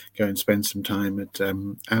go and spend some time at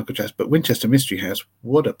Alcatraz. But Winchester Mystery House,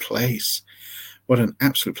 what a place. What an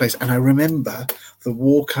absolute place. And I remember the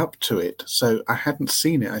walk up to it. So I hadn't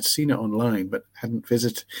seen it. I'd seen it online, but hadn't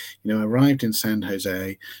visited. You know, I arrived in San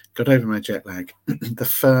Jose, got over my jet lag. The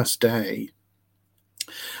first day,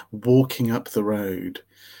 walking up the road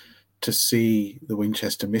to see the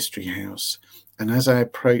Winchester Mystery House. And as I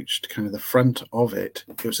approached kind of the front of it,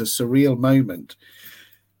 it was a surreal moment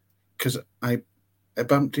because I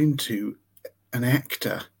bumped into an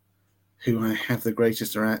actor who I have the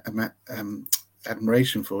greatest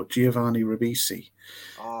admiration for, Giovanni Ribisi.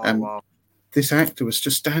 Oh, wow. This actor was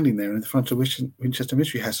just standing there in the front of Winchester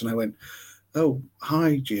Mystery House, and I went, "Oh,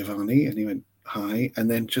 hi, Giovanni," and he went, "Hi," and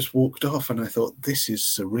then just walked off. And I thought, this is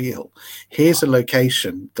surreal. Here's a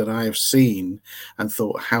location that I have seen and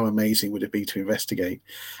thought, how amazing would it be to investigate?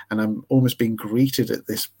 And I'm almost being greeted at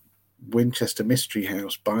this Winchester Mystery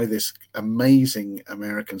House by this amazing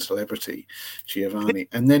American celebrity, Giovanni,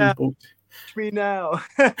 and then walked. Me now.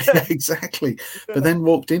 Exactly. But then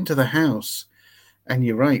walked into the house, and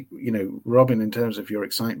you're right, you know, Robin, in terms of your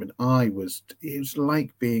excitement, it was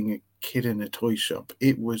like being a kid in a toy shop.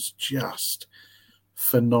 It was just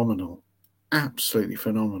phenomenal, absolutely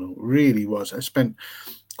phenomenal, really was. I spent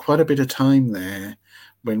quite a bit of time there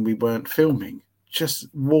when we weren't filming, just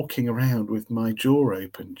walking around with my jaw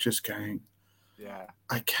open, just going, Yeah.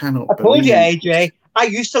 I cannot I told believe you, AJ, I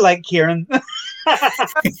used to like Ciaran. I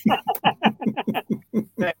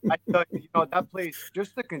tell you, that place,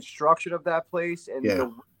 just the construction of that place and the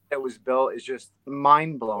way that was built is just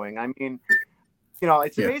mind blowing. I mean,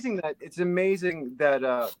 it's amazing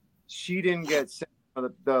that she didn't get sent.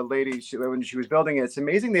 The lady, when she was building it, it's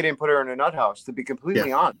amazing they didn't put her in a nut house, to be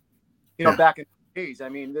completely honest. Back in the days, I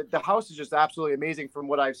mean, the house is just absolutely amazing from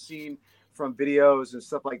what I've seen from videos and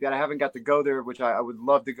stuff like that. I haven't got to go there, which I would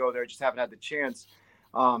love to go there. I just haven't had the chance.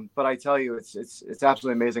 But I tell you, it's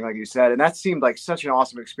absolutely amazing, like you said, and that seemed like such an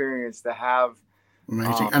awesome experience to have.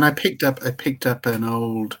 Amazing. And I picked up an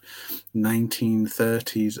old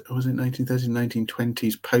 1930s, was it 1930s,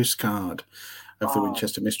 1920s postcard of the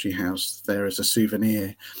Winchester Mystery House there as a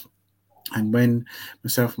souvenir. And when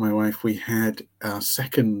myself and my wife, we had our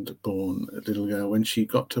second born little girl, when she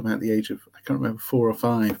got to about the age of, I can't remember, 4 or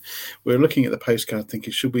 5, we were looking at the postcard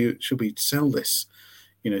thinking, should we sell this?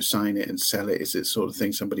 Sign it and sell it? Is it sort of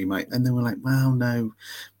thing somebody might? And then we're like, well, no,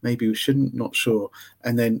 maybe we shouldn't, not sure.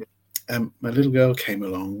 And then my little girl came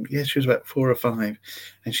along. Yeah, she was about 4 or 5.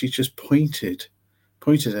 And she just pointed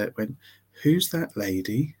at, went, "Who's that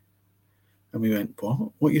lady?" And we went,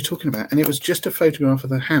 "What are you talking about?" And it was just a photograph of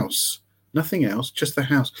the house Nothing else, just the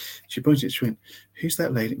house. She pointed, she went, who's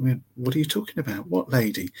that lady? We went, what are you talking about? What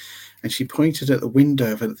lady? And she pointed at the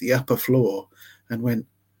window of the upper floor and went,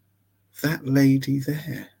 that lady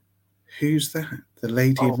there. Who's that? The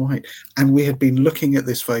lady in white. And we had been looking at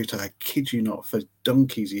this photo, I kid you not, for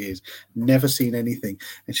donkey's years, never seen anything.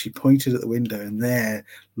 And she pointed at the window, and there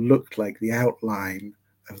looked like the outline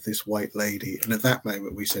of this white lady. And at that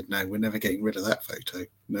moment, we said, no, we're never getting rid of that photo.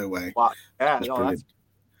 No way. Wow. Yeah, That's no, brilliant.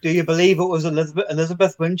 Do you believe it was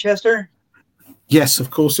Elizabeth Winchester? Yes, of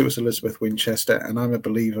course it was Elizabeth Winchester, and I'm a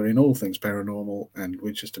believer in all things paranormal, and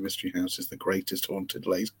Winchester Mystery House is the greatest haunted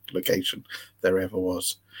location there ever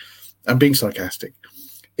was. I'm being sarcastic.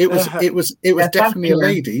 It was definitely a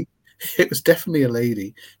lady. It was definitely a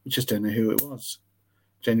lady. We just don't know who it was.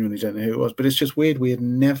 Genuinely don't know who it was. But it's just weird. We had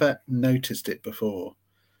never noticed it before.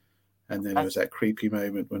 And then there was that creepy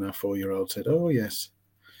moment when our 4-year-old said, "Oh yes."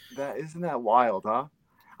 Isn't that wild, huh?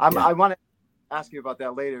 Yeah. I want to ask you about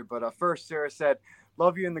that later, but first, Sarah said,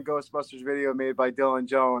 "Love you in the Ghostbusters video made by Dylan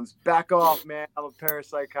Jones." Back off, man! I'm a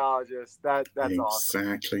parapsychologist. That's awesome.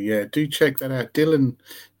 Exactly. Yeah, do check that out. Dylan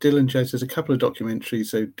Jones. There's a couple of documentaries.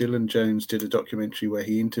 So Dylan Jones did a documentary where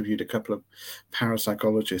he interviewed a couple of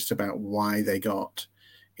parapsychologists about why they got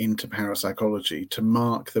into parapsychology to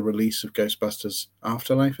mark the release of Ghostbusters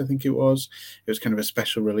Afterlife. I think it was kind of a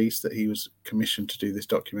special release that he was commissioned to do this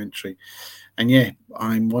documentary. And yeah,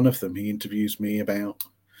 I'm one of them. He interviews me about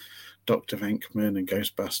Dr. Venkman and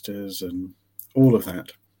Ghostbusters and all of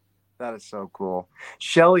that. That is so cool.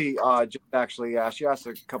 Shelley just actually asked, she asked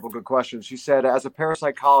a couple good questions. She said, as a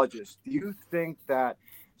parapsychologist, do you think that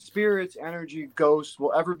spirits, energy, ghosts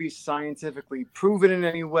will ever be scientifically proven in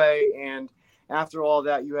any way? And after all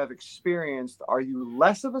that you have experienced, are you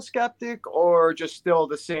less of a skeptic or just still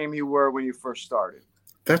the same you were when you first started?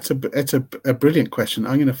 That's a brilliant question.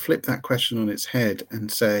 I'm going to flip that question on its head and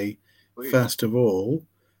say, Please. First of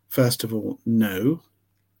all, no.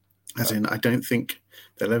 As in, I don't think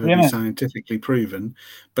they'll ever be scientifically proven.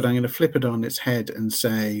 But I'm going to flip it on its head and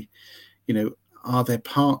say, are there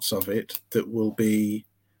parts of it that will be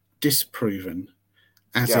disproven?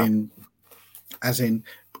 As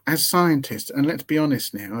scientists, and let's be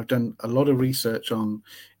honest now, I've done a lot of research on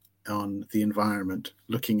the environment,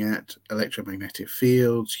 looking at electromagnetic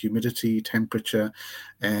fields, humidity, temperature,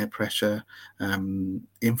 air pressure,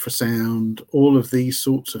 infrasound, all of these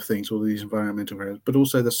sorts of things, all of these environmental variables, but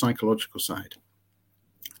also the psychological side.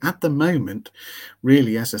 At the moment,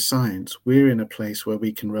 really, as a science, we're in a place where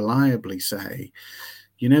we can reliably say,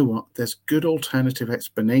 you know what, there's good alternative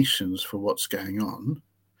explanations for what's going on,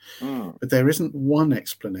 but there isn't one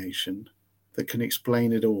explanation that can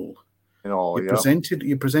explain it all. You're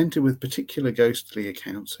presented with particular ghostly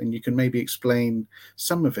accounts, and you can maybe explain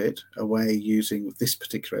some of it away using this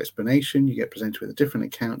particular explanation. You get presented with a different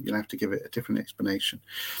account, you'll have to give it a different explanation.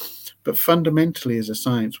 But fundamentally, as a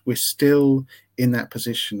science, we're still in that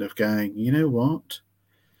position of going, you know what?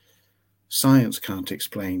 Science can't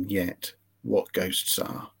explain yet what ghosts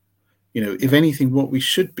are. If anything, what we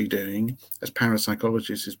should be doing as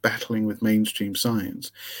parapsychologists is battling with mainstream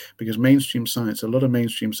science, because a lot of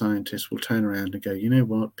mainstream scientists will turn around and go, you know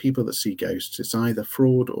what, people that see ghosts, it's either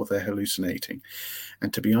fraud or they're hallucinating.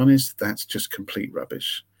 And to be honest, that's just complete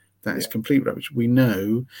rubbish. That is complete rubbish. We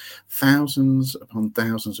know thousands upon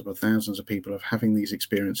thousands upon thousands of people are having these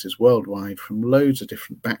experiences worldwide from loads of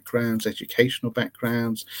different backgrounds, educational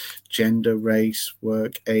backgrounds, gender, race,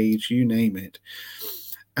 work, age, you name it.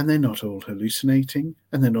 And they're not all hallucinating,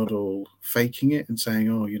 and they're not all faking it and saying,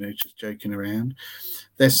 oh, just joking around.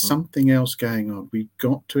 There's something else going on. We've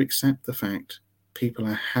got to accept the fact people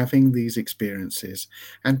are having these experiences,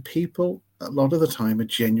 and people, a lot of the time, are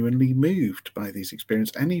genuinely moved by these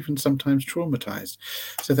experiences and even sometimes traumatized.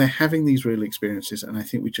 So they're having these real experiences, and I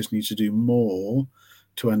think we just need to do more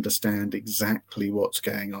to understand exactly what's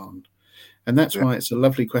going on. And that's why it's a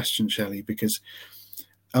lovely question, Shelley, because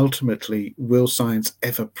ultimately, will science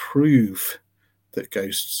ever prove that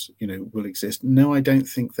ghosts, will exist? No, I don't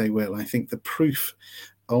think they will. I think the proof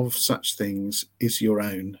of such things is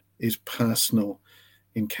personal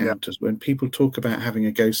encounters. When people talk about having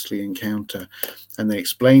a ghostly encounter and they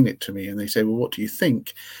explain it to me and they say, well, what do you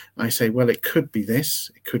think? I say, well, it could be this,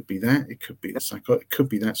 it could be that, it could be it could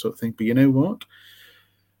be that sort of thing. But you know what?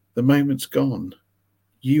 The moment's gone.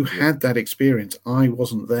 You had that experience. I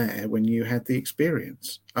wasn't there when you had the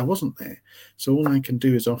experience. I wasn't there. So all I can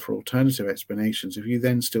do is offer alternative explanations. If you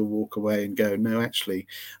then still walk away and go, no, actually,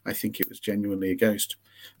 I think it was genuinely a ghost,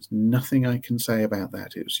 there's nothing I can say about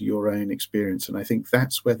that. It was your own experience. And I think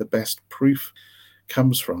that's where the best proof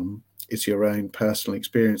comes from, is your own personal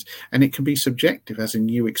experience. And it can be subjective, as in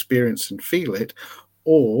you experience and feel it,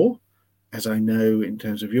 or as I know in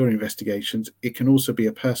terms of your investigations, it can also be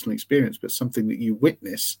a personal experience, but something that you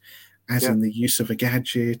witness, as in the use of a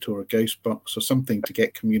gadget or a ghost box or something to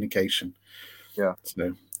get communication. Yeah.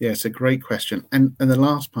 So yeah, it's a great question. And the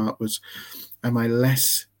last part was, am I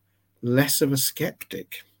less of a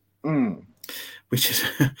skeptic? Which is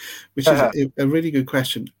a really good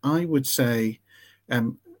question. I would say,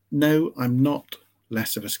 no, I'm not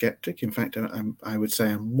less of a skeptic. In fact, I would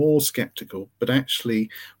say I'm more skeptical, but actually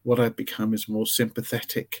what I've become is more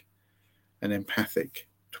sympathetic and empathic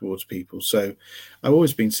towards people. So I've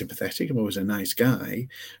always been sympathetic. I'm always a nice guy,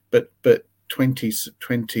 but 20,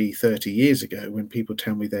 30 years ago, when people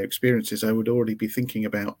tell me their experiences, I would already be thinking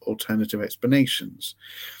about alternative explanations.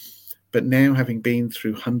 But now, having been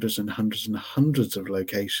through hundreds and hundreds and hundreds of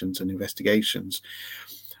locations and investigations,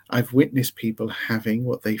 I've witnessed people having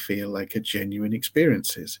what they feel like are genuine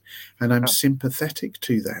experiences, and I'm sympathetic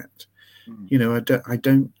to that. You know, I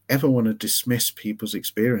don't ever want to dismiss people's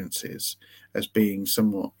experiences as being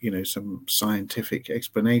somewhat, you know, some scientific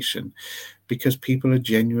explanation, because people are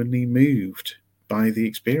genuinely moved by the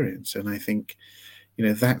experience. And I think, you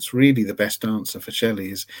know, that's really the best answer for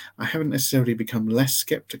Shelley, is I haven't necessarily become less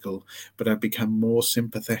skeptical, but I've become more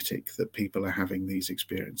sympathetic that people are having these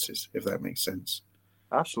experiences, if that makes sense.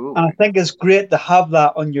 Absolutely. And I think it's great to have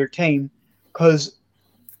that on your team, because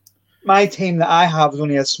my team that I have is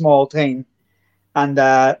only a small team, and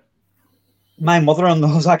my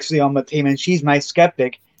mother-in-law is actually on my team, and she's my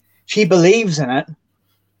skeptic. She believes in it.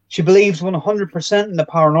 She believes 100% in the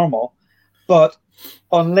paranormal, but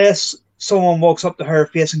unless someone walks up to her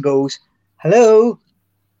face and goes, "Hello,"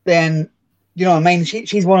 then, you know what I mean?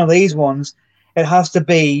 She's one of these ones. It has to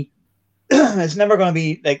be. It's never going to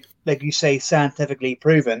be like you say, scientifically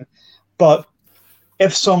proven. But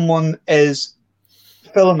if someone is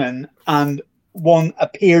filming and one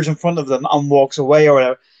appears in front of them and walks away or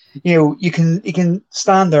whatever, you know, you can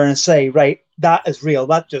stand there and say, right, that is real.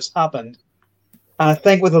 That just happened. And I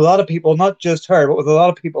think with a lot of people, not just her, but with a lot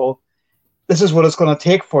of people, this is what it's going to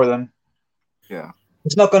take for them. Yeah.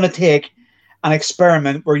 It's not going to take an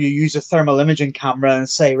experiment where you use a thermal imaging camera and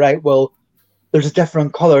say, right, well, there's a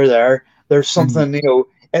different color there. There's something, you know,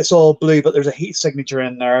 it's all blue, but there's a heat signature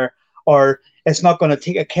in there. Or it's not going to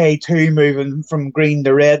take a K2 moving from green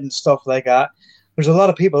to red and stuff like that. There's a lot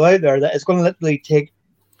of people out there that it's going to literally take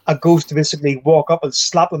a ghost to basically walk up and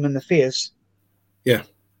slap them in the face. Yeah.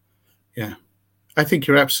 Yeah. I think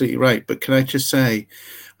you're absolutely right. But can I just say,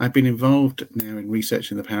 I've been involved now in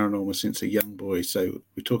researching the paranormal since a young boy. So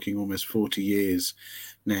we're talking almost 40 years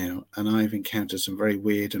now. And I've encountered some very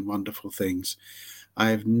weird and wonderful things.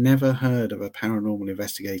 I've never heard of a paranormal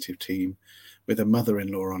investigative team with a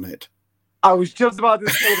mother-in-law on it. I was just about to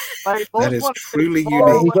say that is truly There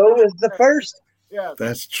you unique. go, it's the first. Yeah,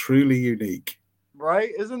 that's truly unique.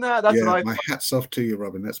 Right? Isn't that? That's what my hat's off to you,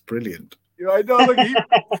 Robin. That's brilliant. You know, I know. Look, he's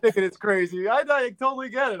thinking it's crazy. I totally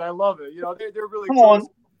get it. I love it. You know, they're really Come close.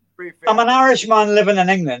 on. I'm an Irishman living in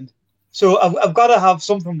England, so I've got to have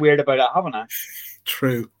something weird about it, haven't I?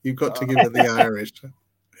 True. You've got to give it the Irish.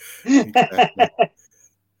 Exactly.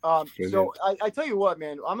 So I tell you what,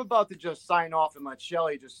 man, I'm about to just sign off and let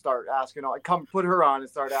Shelley just start asking. Come put her on and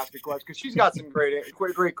start asking questions, because she's got some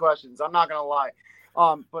great questions. I'm not gonna lie,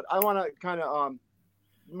 but I want to kind of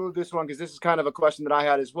move this one, because this is kind of a question that I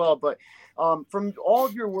had as well. But from all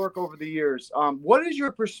of your work over the years, what is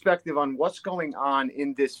your perspective on what's going on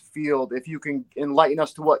in this field? If you can enlighten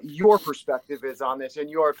us to what your perspective is on this and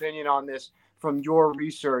your opinion on this from your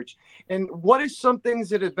research, and what is some things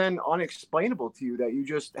that have been unexplainable to you that you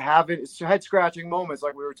just haven't, head scratching moments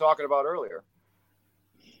like we were talking about earlier?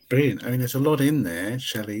 Brilliant. I mean, there's a lot in there,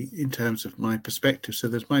 Shelley, in terms of my perspective. So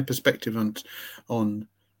there's my perspective on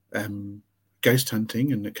ghost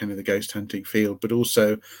hunting and kind of the ghost hunting field, but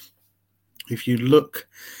also if you look,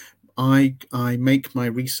 I make my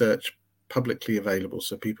research publicly available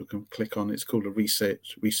so people can click on, it's called a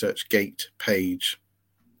research gate page.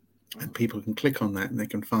 And people can click on that and they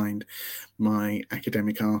can find my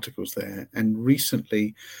academic articles there. And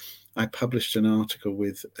recently, I published an article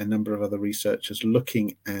with a number of other researchers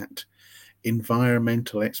looking at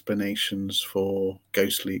environmental explanations for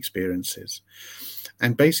ghostly experiences.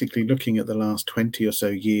 And basically looking at the last 20 or so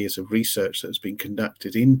years of research that's been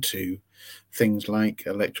conducted into things like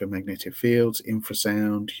electromagnetic fields,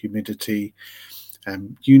 infrasound, humidity,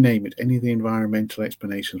 you name it, any of the environmental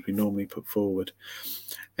explanations we normally put forward.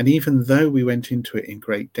 And even though we went into it in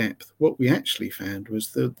great depth, what we actually found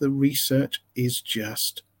was that the research is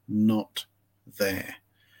just not there.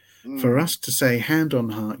 For us to say, hand on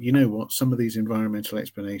heart, you know what, some of these environmental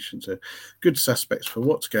explanations are good suspects for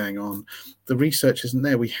what's going on. The research isn't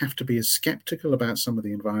there. We have to be as skeptical about some of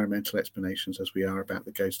the environmental explanations as we are about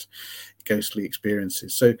the ghostly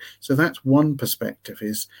experiences. So that's one perspective,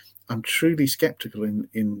 is I'm truly skeptical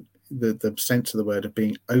in the sense of the word of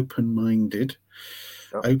being open-minded.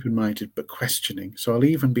 Yep. Open-minded but questioning. So I'll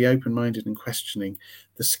even be open-minded and questioning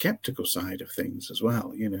the skeptical side of things as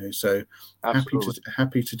well, you know. So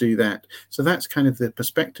happy to do that. So that's kind of the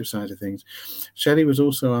perspective side of things. Shelley was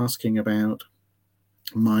also asking about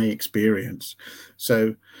my experience.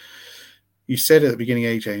 So you said at the beginning,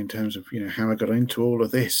 AJ, in terms of, you know, how I got into all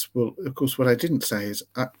of this. Well, of course, what I didn't say is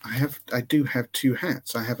I do have two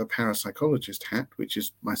hats. I have a parapsychologist hat, which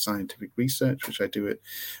is my scientific research, which I do at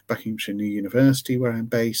Buckinghamshire New University, where I'm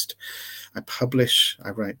based. I publish, I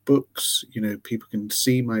write books, you know, people can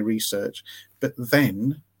see my research. But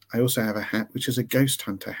then I also have a hat, which is a ghost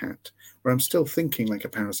hunter hat, where I'm still thinking like a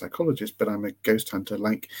parapsychologist, but I'm a ghost hunter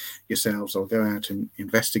like yourselves. I'll go out and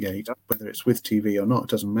investigate, whether it's with TV or not, it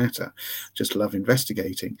doesn't matter. Just love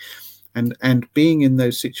investigating. And being in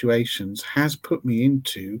those situations has put me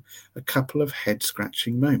into a couple of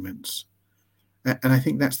head-scratching moments. And I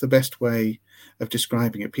think that's the best way of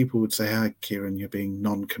describing it. People would say, "Hi, Ciaran, you're being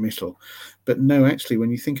non-committal." But no, actually, when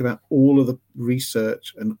you think about all of the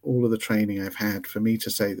research and all of the training I've had, for me to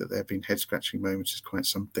say that there have been head-scratching moments is quite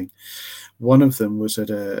something. One of them was at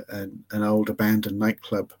an old abandoned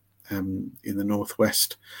nightclub in the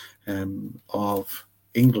northwest of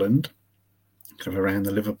England, kind of around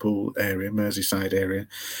the Liverpool area, Merseyside area.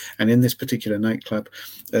 And in this particular nightclub,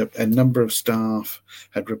 a number of staff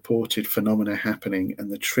had reported phenomena happening, and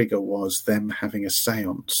the trigger was them having a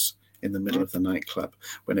seance in the middle of the nightclub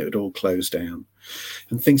when it had all closed down.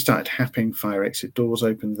 And things started happening. Fire exit doors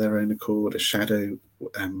opened of their own accord. A shadow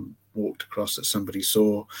walked across that somebody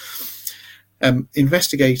saw.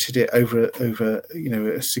 Investigated it over you know,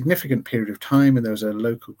 a significant period of time, and there was a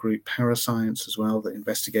local group, Parascience, as well, that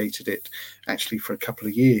investigated it actually for a couple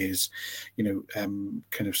of years, you know,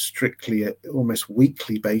 kind of strictly at almost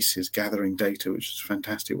weekly basis, gathering data, which is a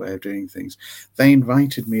fantastic way of doing things. They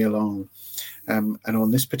invited me along, and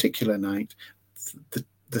on this particular night,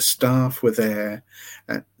 the staff were there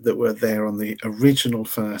that were there on the original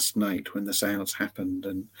first night when the seance happened,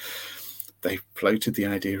 and they floated the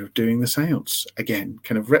idea of doing the seance again,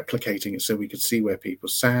 kind of replicating it so we could see where people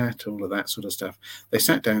sat, all of that sort of stuff. They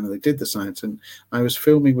sat down and they did the science, and I was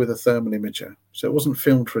filming with a thermal imager. So it wasn't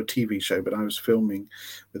filmed for a TV show, but I was filming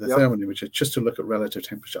with a thermal imager just to look at relative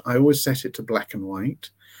temperature. I always set it to black and white,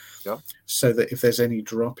 so that if there's any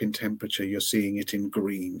drop in temperature, you're seeing it in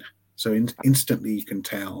green. So instantly you can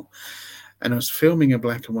tell. And I was filming in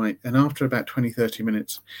black and white, and after about 20, 30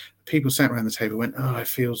 minutes, people sat around the table and went, "Oh,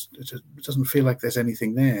 it doesn't feel like there's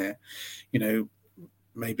anything there. You know,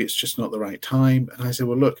 maybe it's just not the right time." And I said,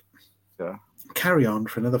 "Well, look, carry on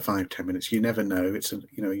for another 5, 10 minutes. You never know. It's a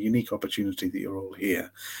unique opportunity that you're all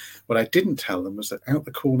here." What I didn't tell them was that out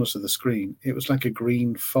the corners of the screen, it was like a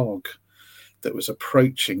green fog that was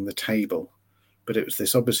approaching the table. But it was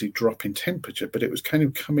this obviously drop in temperature, but it was kind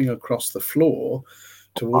of coming across the floor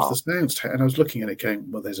towards the seance. And I was looking at it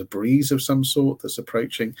going, well, there's a breeze of some sort that's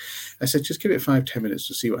approaching. I said, just give it 5, 10 minutes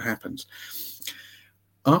to see what happens.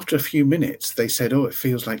 After a few minutes, they said, oh, it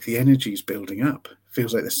feels like the energy's building up. It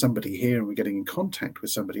feels like there's somebody here and we're getting in contact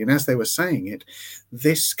with somebody. And as they were saying it,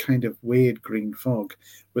 this kind of weird green fog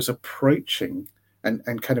was approaching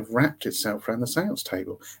and kind of wrapped itself around the seance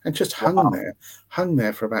table and just hung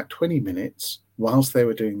there for about 20 minutes whilst they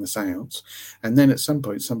were doing the seance. And then at some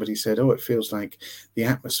point somebody said, oh, it feels like the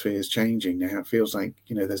atmosphere is changing now. It feels like,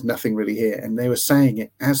 there's nothing really here. And they were saying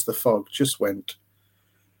it as the fog just went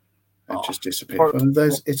and just disappeared.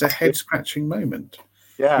 Well, it's a head-scratching moment.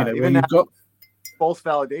 Yeah, even you've got both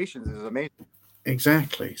validations is amazing.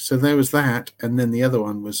 Exactly. So there was that. And then the other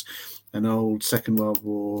one was an old Second World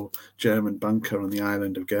War German bunker on the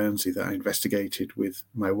island of Guernsey that I investigated with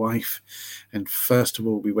my wife. And first of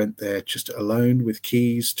all, we went there just alone with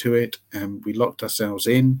keys to it, and we locked ourselves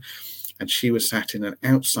in. And she was sat in an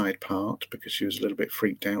outside part because she was a little bit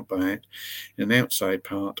freaked out by it. In an outside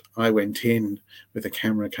part, I went in with a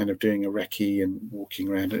camera kind of doing a recce and walking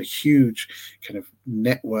around a huge kind of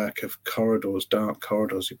network of corridors, dark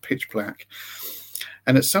corridors, pitch black.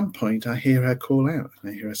 And at some point, I hear her call out.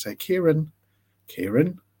 And I hear her say, Ciaran,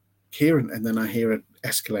 Ciaran, Ciaran. And then I hear her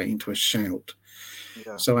escalate into a shout.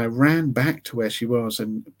 Yeah. So I ran back to where she was,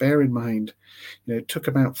 and bear in mind, it took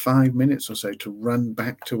about 5 minutes or so to run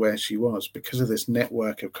back to where she was because of this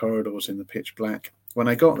network of corridors in the pitch black. When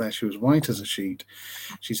I got there, she was white as a sheet.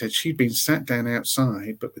 She said she'd been sat down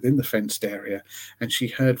outside, but within the fenced area, and she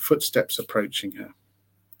heard footsteps approaching her.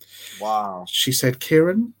 Wow. She said,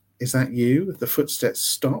 "Ciaran, is that you?" The footsteps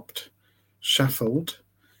stopped, shuffled,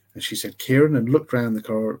 and she said, "Ciaran," and looked round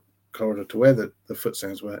the corridor to where the foot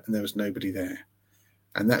sounds were, and there was nobody there.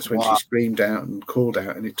 And that's when she screamed out and called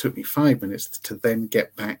out, and it took me 5 minutes to then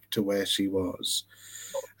get back to where she was.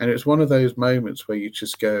 And it was one of those moments where you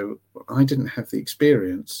just go, well, I didn't have the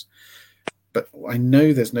experience, but I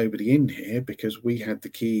know there's nobody in here because we had the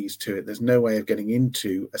keys to it. There's no way of getting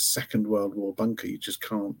into a Second World War bunker. You just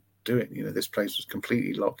can't do it. You know, this place was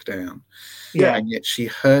completely locked down. Yeah. And yet she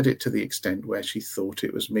heard it to the extent where she thought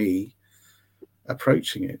it was me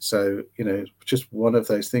approaching it. So, you know, just one of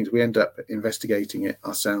those things. We end up investigating it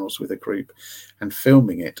ourselves with a group and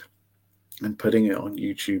filming it and putting it on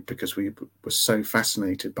YouTube because we were so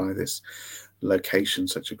fascinated by this location,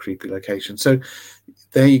 such a creepy location. So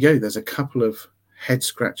there you go. There's a couple of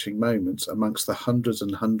head-scratching moments amongst the hundreds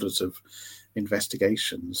and hundreds of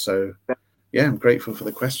investigations. So, yeah, I'm grateful for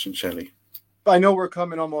the question, Shelley. I know we're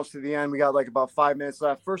coming almost to the end. We got like about 5 minutes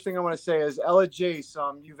left. First thing I want to say is, Ella Jace,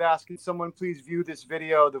 you've asked, can someone please view this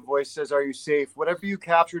video? The voice says, "Are you safe?" Whatever you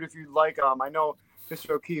captured, if you'd like. I know,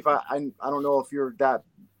 Mr. Okeeffe, I don't know if you're that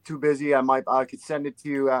too busy. I could send it to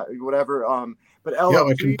you, whatever. But Ella, yeah,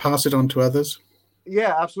 I can pass it on to others.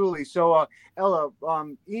 Yeah, absolutely. So, Ella,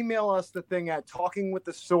 email us the thing at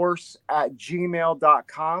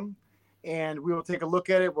talkingwiththesource@gmail.com, and we will take a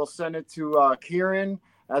look at it. We'll send it to Ciaran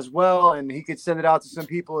as well, and he could send it out to some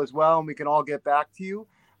people as well, and we can all get back to you.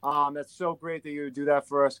 That's so great that you would do that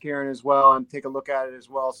for us, Ciaran, as well, and take a look at it as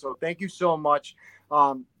well. So thank you so much.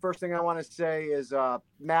 First thing I want to say is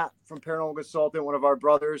Matt from Paranormal Consultant, one of our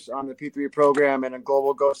brothers on the P3 program and a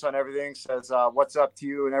Global Ghost on Everything, says what's up to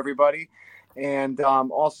you and everybody. And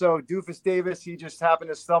also Doofus Davis, he just happened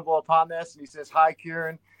to stumble upon this, and he says, "Hi,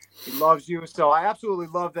 Ciaran. He loves you." So I absolutely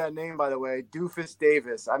love that name, by the way, Doofus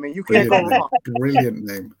Davis. I mean, you can't go wrong. Brilliant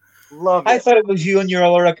name. Love it. I thought it was you on your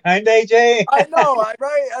other account, AJ. I know,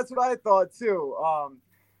 right? That's what I thought too.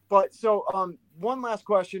 But so one last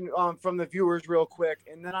question from the viewers real quick,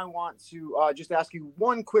 and then I want to just ask you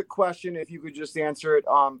one quick question, if you could just answer it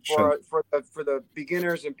Sure. for the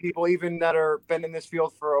beginners and people even that are been in this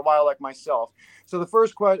field for a while like myself. So the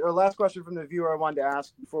first question or last question from the viewer I wanted to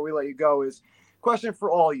ask before we let you go is, question for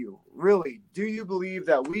all you. Really, do you believe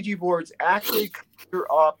that Ouija boards actually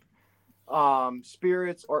conjure up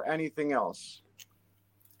spirits or anything else?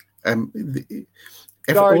 All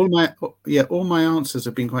my answers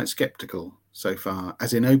have been quite skeptical so far.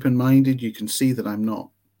 As in open-minded, you can see that I'm not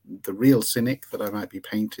the real cynic that I might be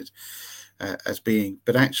painted as being.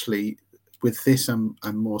 But actually, with this, I'm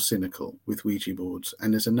more cynical with Ouija boards,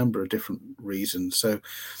 and there's a number of different reasons. So,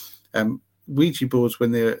 Ouija boards, when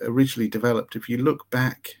they're originally developed, if you look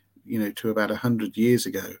back, to about 100 years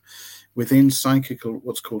ago, within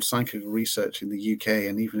what's called psychical research in the UK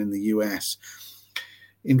and even in the US,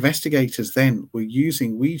 investigators then were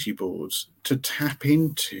using Ouija boards to tap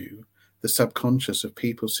into the subconscious of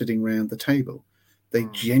people sitting around the table. They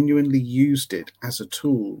genuinely used it as a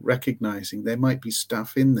tool, recognizing there might be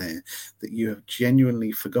stuff in there that you have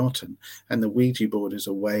genuinely forgotten. And the Ouija board is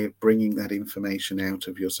a way of bringing that information out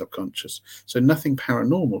of your subconscious. So nothing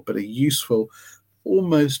paranormal, but a useful,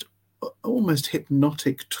 almost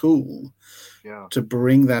hypnotic tool to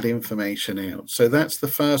bring that information out. So that's the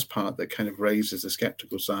first part that kind of raises the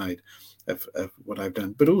skeptical side of what I've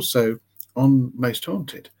done. But also on Most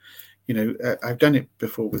Haunted, I've done it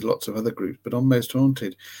before with lots of other groups, but on Most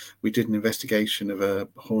Haunted, we did an investigation of a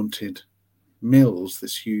haunted mills,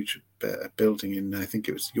 this huge building in, I think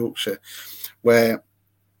it was Yorkshire, where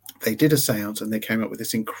they did a seance and they came up with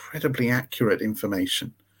this incredibly accurate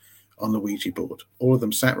information on the Ouija board. All of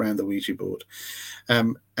them sat around the Ouija board.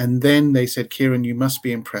 And then they said, "Ciaran, you must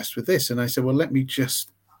be impressed with this." And I said, well, let me just,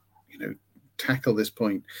 tackle this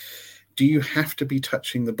point. Do you have to be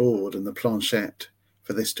touching the board and the planchette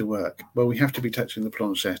for this to work? Well, we have to be touching the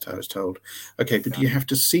planchette, I was told. Okay, but do you have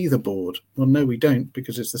to see the board? Well, no, we don't,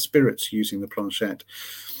 because it's the spirits using the planchette.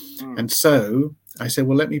 And so I said,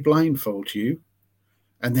 well, let me blindfold you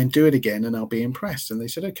and then do it again, and I'll be impressed. And they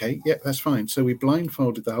said, okay, yeah, that's fine. So we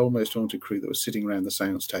blindfolded the whole Most Haunted crew that was sitting around the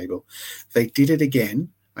seance table. They did it again.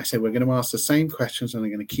 I said, we're going to ask the same questions and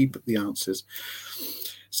I'm going to keep the answers.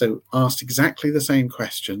 So asked exactly the same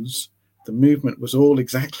questions. The movement was all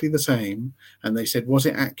exactly the same. And they said, was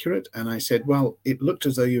it accurate? And I said, well, it looked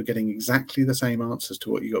as though you were getting exactly the same answers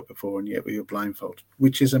to what you got before, and yet we were blindfolded,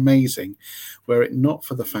 which is amazing. Were it not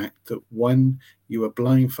for the fact that when you were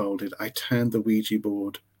blindfolded, I turned the Ouija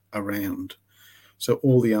board around. So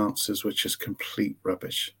all the answers were just complete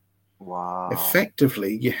rubbish. Wow.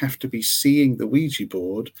 Effectively, you have to be seeing the Ouija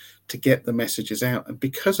board to get the messages out. And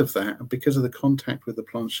because of that, and because of the contact with the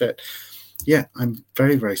planchette, yeah, I'm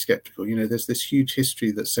very, very skeptical. You know, there's this huge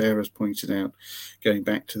history that Sarah's pointed out, going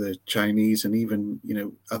back to the Chinese and even, you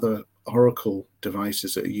know, other oracle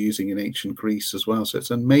devices that are using in ancient Greece as well. So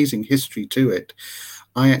it's an amazing history to it.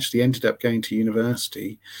 I actually ended up going to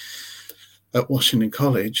university at Washington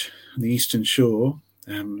College on the Eastern Shore,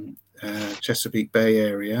 Chesapeake Bay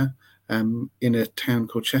area, in a town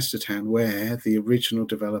called Chestertown, where the original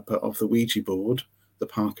developer of the Ouija board, the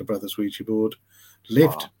Parker Brothers Ouija board,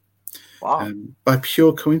 lived. Wow. By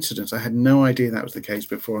pure coincidence. I had no idea that was the case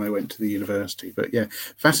before I went to the university. But yeah,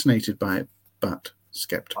 fascinated by it, but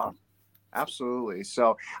skeptical. Wow. Absolutely.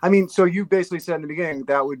 So, I mean, so you basically said in the beginning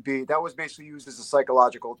that was basically used as a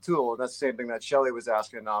psychological tool. That's the same thing that Shelley was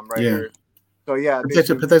asking, right Yeah. here. So yeah,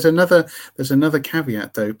 but there's another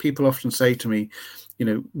caveat though. People often say to me, you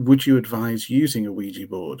know, would you advise using a Ouija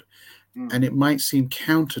board? And it might seem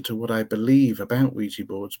counter to what I believe about Ouija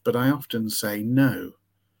boards, but I often say no.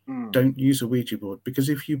 Don't use a Ouija board, because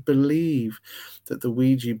if you believe that the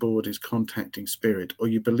Ouija board is contacting spirit, or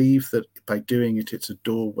you believe that by doing it it's a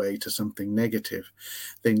doorway to something negative,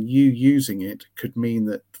 then you using it could mean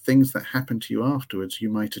that things that happen to you afterwards you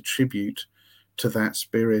might attribute to that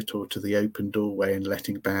spirit or to the open doorway and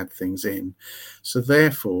letting bad things in. So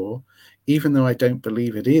therefore, even though I don't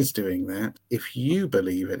believe it is doing that, if you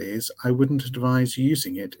believe it is, I wouldn't advise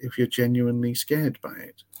using it if you're genuinely scared by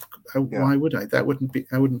it. Why would I? I wouldn't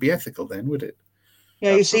be ethical then, would it?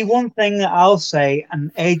 Yeah, you see, one thing that I'll say,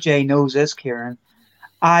 and AJ knows this, Ciaran,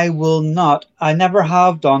 I never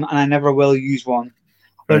have done, and I never will use one.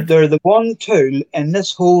 Right. They're the one tool in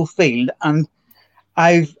this whole field, and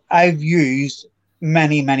I've used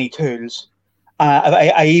many tools.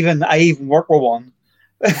 I even work with one,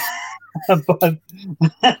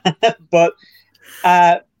 but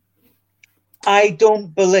I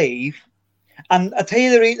don't believe. And I'll tell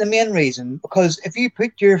you the main reason, because if you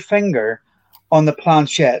put your finger on the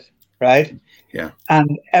planchette, right? Yeah.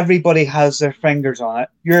 And everybody has their fingers on it,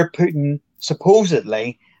 you're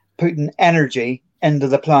supposedly putting energy into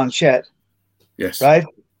the planchette. Yes. Right?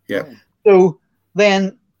 Yeah. So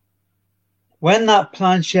then when that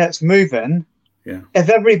planchette's moving, if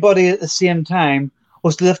everybody at the same time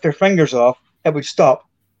was to lift their fingers off, it would stop.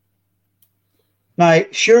 Now,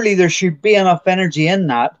 surely there should be enough energy in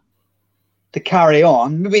that to carry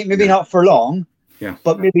on. Maybe not for long,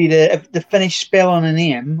 but maybe to finish spelling a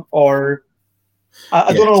name, or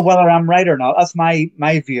I don't know whether I'm right or not. That's my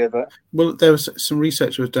view of it. Well, there was some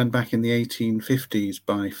research was done back in the 1850s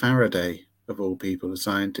by Faraday, of all people, a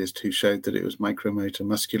scientist, who showed that it was micromotor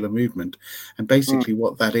muscular movement. And basically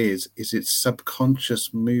what that is it's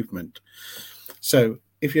subconscious movement. So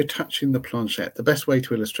if you're touching the planchette, the best way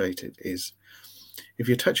to illustrate it is if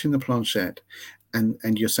you're touching the planchette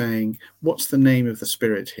and you're saying, what's the name of the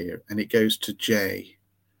spirit here? And it goes to J,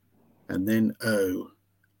 and then O,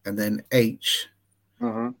 and then H.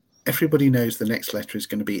 Everybody knows the next letter is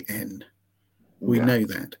going to be N. We know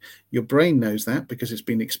that. Your brain knows that because it's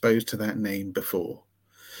been exposed to that name before.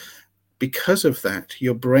 Because of that,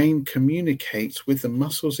 your brain communicates with the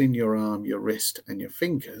muscles in your arm, your wrist, and your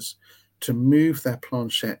fingers to move that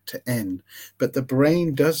planchette to N. But the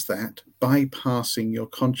brain does that bypassing your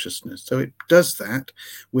consciousness. So it does that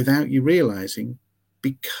without you realizing,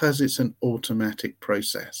 because it's an automatic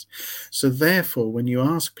process. So therefore, when you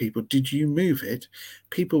ask people, did you move it?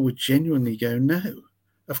 People would genuinely go, no,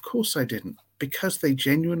 of course I didn't, because they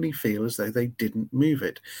genuinely feel as though they didn't move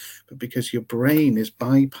it. But because your brain is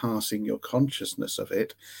bypassing your consciousness of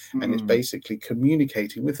it, and it's basically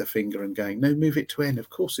communicating with the finger and going, no, move it to N.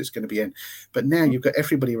 Of course it's going to be N. But now you've got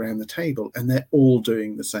everybody around the table and they're all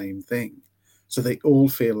doing the same thing. So they all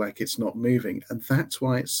feel like it's not moving. And that's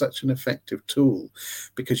why it's such an effective tool,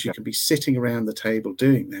 because you can be sitting around the table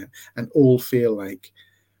doing that and all feel like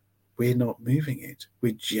we're not moving it.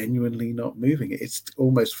 We're genuinely not moving it. It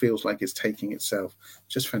almost feels like it's taking itself.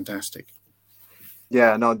 Just fantastic.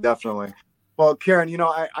 Yeah, no, definitely. Well, Ciaran, you know,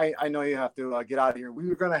 I know you have to get out of here. We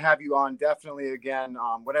were going to have you on definitely again,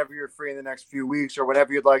 whenever you're free in the next few weeks or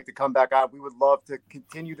whatever you'd like to come back out. We would love to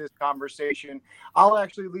continue this conversation. I'll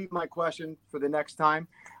actually leave my question for the next time.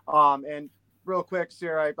 And real quick,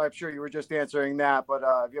 Sarah, I'm sure you were just answering that, but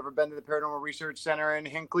have you ever been to the Paranormal Research Center in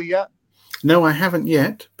Hinckley yet? No, I haven't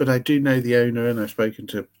yet, but I do know the owner, and I've spoken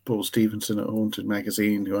to Paul Stevenson at Haunted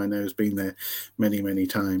Magazine, who I know has been there many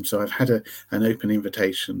times. So I've had an open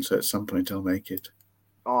invitation, so at some point I'll make it.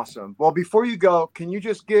 Awesome. Well, before you go, can you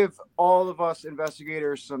just give all of us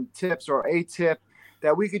investigators some tips or a tip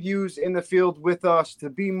that we could use in the field with us to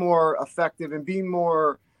be more effective and be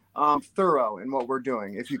more thorough in what we're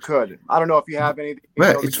doing? If you could, I don't know if you have anything.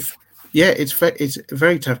 Well, it's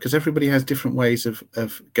very tough because everybody has different ways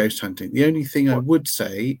of ghost hunting. The only thing I would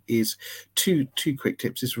say is two quick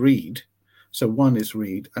tips is read. So one is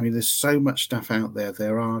read. I mean, there's so much stuff out there.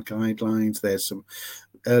 There are guidelines. There's some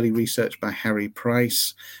early research by Harry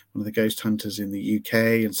Price, one of the ghost hunters in the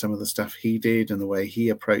UK, and some of the stuff he did and the way he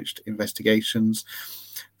approached investigations.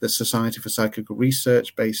 The Society for Psychical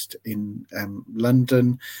Research based in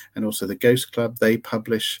London, and also the Ghost Club, they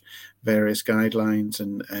publish various guidelines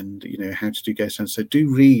and you know, how to do ghost hunts. So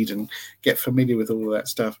do read and get familiar with all of that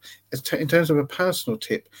stuff. In terms of a personal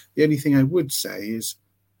tip, the only thing I would say is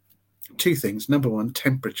two things. Number one,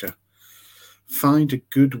 temperature. Find a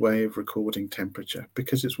good way of recording temperature,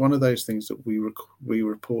 because it's one of those things that we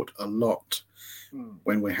report a lot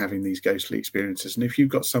when we're having these ghostly experiences. And if you've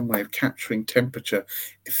got some way of capturing temperature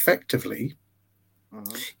effectively,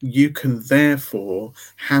 you can therefore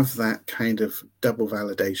have that kind of double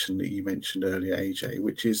validation that you mentioned earlier, AJ,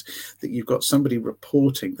 which is that you've got somebody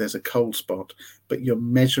reporting there's a cold spot, but you're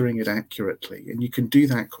measuring it accurately. And you can do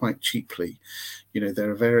that quite cheaply. You know, there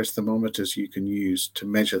are various thermometers you can use to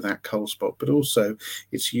measure that cold spot, but also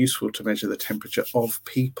it's useful to measure the temperature of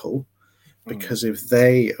people, because if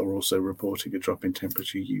they are also reporting a drop in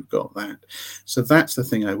temperature, you've got that. So that's the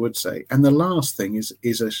thing I would say. And the last thing is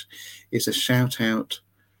a shout out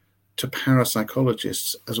to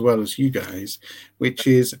parapsychologists as well as you guys, which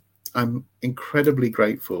is I'm incredibly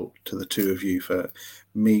grateful to the two of you for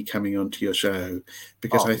me coming onto your show,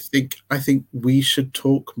 because I think we should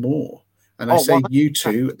talk more. And I say you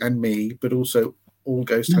two and me, but also all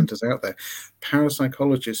ghost hunters out there,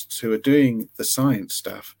 parapsychologists who are doing the science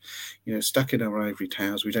stuff, you know, stuck in our ivory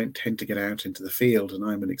towers. We don't tend to get out into the field, and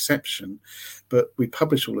I'm an exception, but we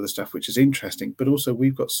publish all of the stuff which is interesting, but also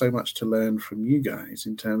we've got so much to learn from you guys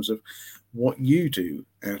in terms of what you do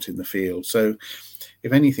out in the field. So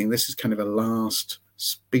if anything, this is kind of a last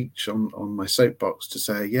speech on my soapbox to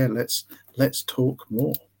say, yeah, let's talk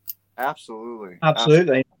more. Absolutely.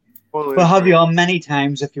 We'll have you on many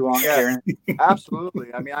times if you want, Ciaran. Absolutely.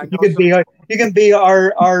 I mean, I know you can be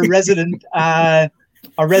our resident join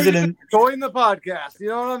the podcast. You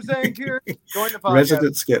know what I'm saying, Ciaran? Join the podcast.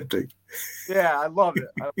 Resident skeptic. Yeah, I love it.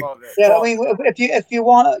 Yeah, I mean, if you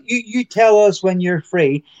want, you tell us when you're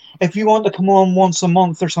free. If you want to come on once a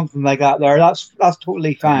month or something like that, that's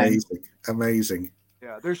totally fine. Amazing.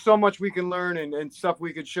 Yeah, there's so much we can learn and stuff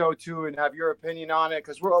we could show too, and have your opinion on it,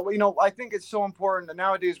 because we're, you know, I think it's so important that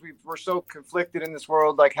nowadays we're so conflicted in this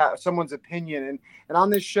world, like someone's opinion, and on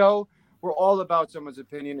this show we're all about someone's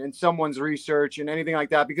opinion and someone's research and anything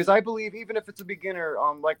like that, because I believe even if it's a beginner,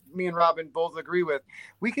 like me and Robin both agree with,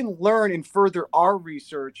 we can learn and further our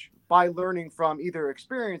research by learning from either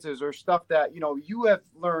experiences or stuff that, you know, you have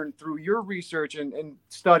learned through your research and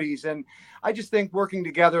studies. And I just think working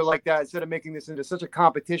together like that, instead of making this into such a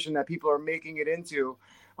competition that people are making it into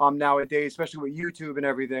nowadays, especially with YouTube and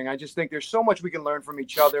everything, I just think there's so much we can learn from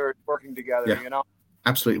each other working together, you know?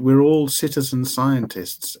 Absolutely. We're all citizen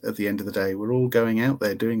scientists at the end of the day. We're all going out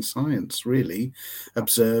there doing science, really,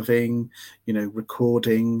 observing, you know,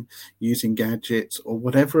 recording, using gadgets, or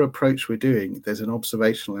whatever approach we're doing. There's an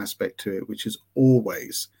observational aspect to it, which is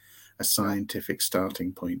always a scientific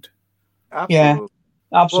starting point. Absolutely.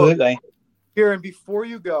 Yeah, absolutely. Well, Ciaran, before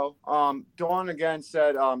you go, Dawn again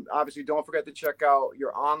said, obviously, don't forget to check out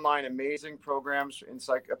your online amazing programs in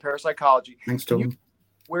parapsychology. Thanks, Dawn.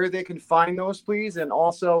 Where they can find those, please, and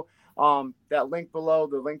also that link below,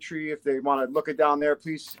 the link tree, if they want to look it down there,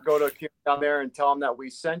 please go to Ciaran down there and tell them that we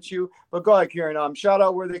sent you. But go ahead, Ciaran, shout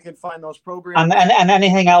out where they can find those programs. And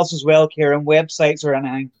anything else as well, Ciaran, websites or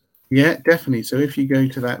anything. Yeah, definitely. So if you go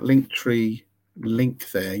to that link tree link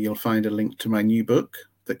there, you'll find a link to my new book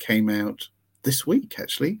that came out this week,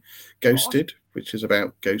 actually, Ghosted, which is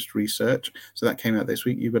about ghost research. So that came out this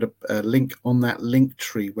week. You've got a link on that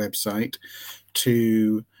Linktree website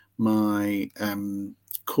to my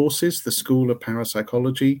courses, the School of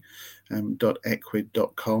Parapsychology,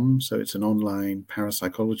 .equid.com. So it's an online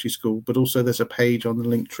parapsychology school, but also there's a page on the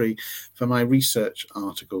Linktree for my research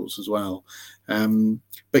articles as well.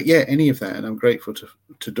 But yeah, any of that. And I'm grateful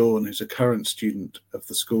to Dawn, who's a current student of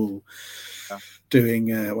the school,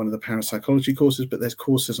 doing one of the parapsychology courses, but there's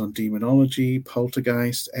courses on demonology,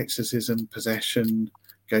 poltergeist, exorcism, possession,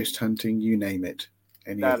 ghost hunting, you name it.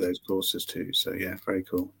 Any of those courses too. So yeah, very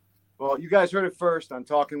cool. Well, you guys heard it first on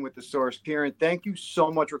Talking with the Source. Ciaran, thank you so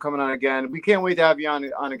much for coming on again. We can't wait to have you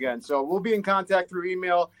on again. So we'll be in contact through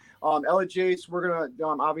email. Ella Jace, we're going to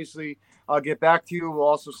obviously get back to you. We'll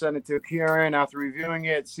also send it to Ciaran after reviewing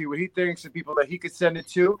it, see what he thinks, the people that he could send it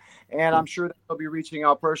to. And I'm sure that he'll be reaching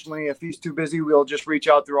out personally. If he's too busy, we'll just reach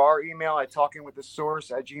out through our email at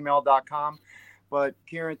talkingwiththesource@gmail.com. But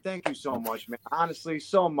Ciaran, thank you so much, man. Honestly,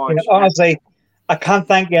 so much. Yeah, honestly, I can't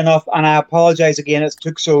thank you enough, and I apologize again. It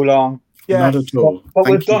took so long. Not Yes. at all. But Thank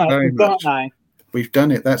we've you done it. very We've done it much. now. We've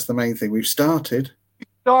done it. That's the main thing. We've started.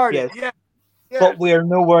 Started. Yes. Yeah. But we're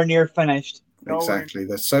nowhere near finished. Exactly.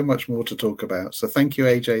 There's so much more to talk about. So thank you,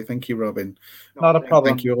 AJ. Thank you, Robin. Not a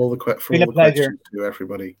problem. Thank you for all the Been a pleasure. questions to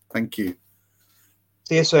everybody. Thank you.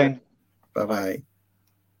 See you soon. Bye-bye.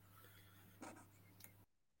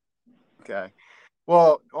 Okay.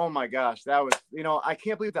 Well, oh my gosh, that was, I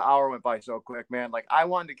can't believe the hour went by so quick, man. Like, I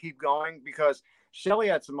wanted to keep going because Shelly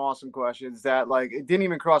had some awesome questions that, like, it didn't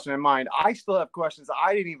even cross my mind. I still have questions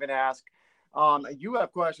I didn't even ask. You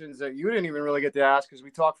have questions that you didn't even really get to ask because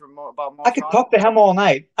we talked about most. I could talk to him all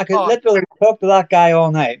night. I could literally talk to that guy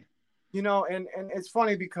all night. And it's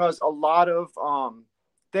funny because a lot of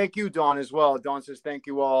thank you, Dawn, as well. Dawn says thank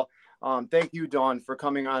you all. Thank you, Dawn, for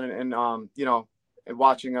coming on and and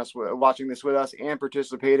watching this with us and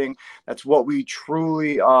participating. That's what we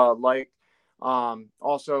truly like.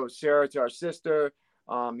 Also, Sarah, to our sister,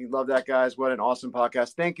 you love that, guys. What an awesome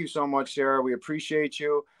podcast. Thank you so much, Sarah. We appreciate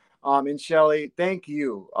you. And Shelly, thank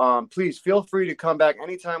you. Please feel free to come back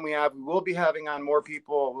anytime we will be having on more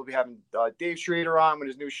people. We'll be having Dave Schrader on when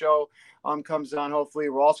his new show comes on. Hopefully,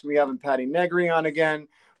 we're also going to be having Patty Negri on again.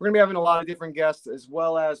 We're going to be having a lot of different guests as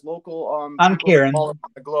well as local and Ciaran all around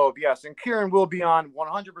the globe. Yes, and Ciaran will be on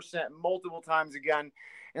 100% multiple times again.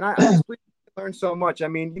 And I just learned so much. I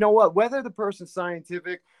mean, you know what? Whether the person's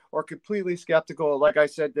scientific or completely skeptical, like I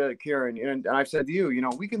said to Ciaran, and I've said to you,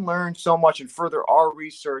 we can learn so much and further our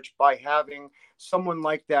research by having someone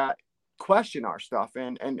like that question our stuff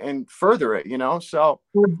and further it, So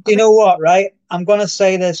you know what, right? I'm gonna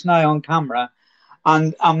say this now on camera,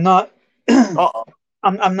 and I'm not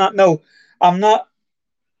I'm not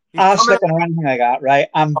ass licking or anything like that, right?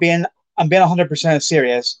 I'm being 100%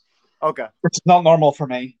 serious. Okay. Which is not normal for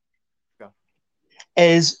me. Okay.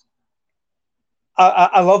 Is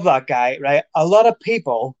I love that guy, right? A lot of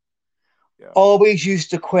people always used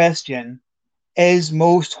to question, is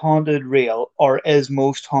most haunted real or is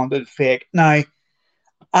most haunted fake? Now,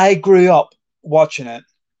 I grew up watching it,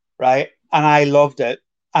 right? And I loved it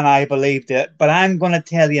and I believed it. But I'm going to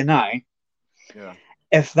tell you now,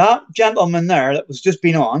 if that gentleman there that was just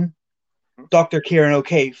been on, Dr. Ciaran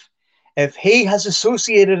Okeeffe, if he has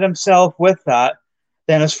associated himself with that,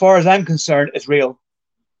 then as far as I'm concerned, it's real.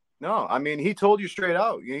 No, I mean, he told you straight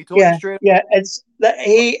out. He told you straight out. Yeah, it's that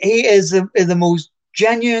he is the most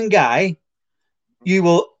genuine guy you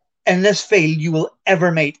will in this field you will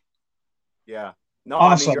ever meet. Yeah. No,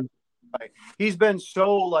 honestly. I mean, right. He's been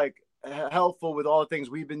so helpful with all the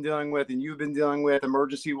things we've been dealing with and you've been dealing with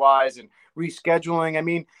emergency wise and rescheduling. I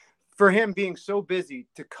mean, for him being so busy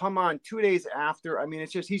to come on 2 days after, I mean,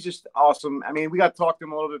 he's just awesome. I mean, we got to talk to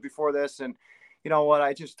him a little bit before this, and you know what?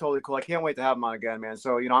 I just totally cool. I can't wait to have him on again, man.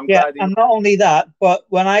 So, I'm glad that and not only that, but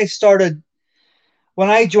when I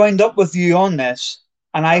joined up with you on this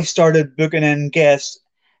and I started booking in guests,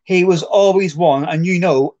 he was always one, and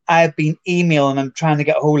I've been emailing him trying to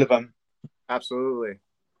get a hold of him. Absolutely.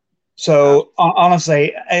 So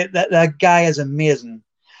honestly, that guy is amazing,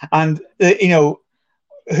 and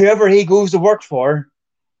whoever he goes to work for,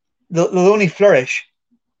 they'll only flourish.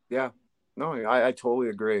 Yeah, no, I totally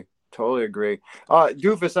agree. Totally agree.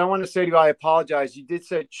 Doofus, I want to say to you, I apologize. You did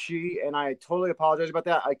say chi, and I totally apologize about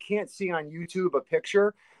that. I can't see on YouTube a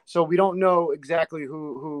picture, so we don't know exactly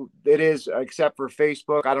who it is except for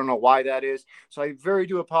Facebook. I don't know why that is. So I very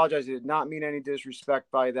do apologize. I did not mean any disrespect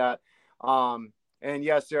by that. And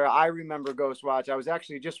yes, Sarah, I remember Ghostwatch. I was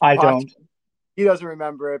actually just watching. I don't. He doesn't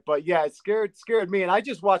remember it, but yeah, it scared me, and I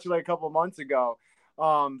just watched it a couple of months ago.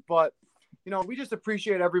 But we just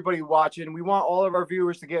appreciate everybody watching. We want all of our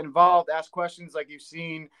viewers to get involved, ask questions like you've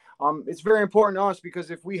seen. It's very important to us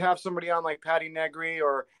because if we have somebody on like Patty Negri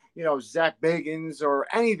or Zach Bagans or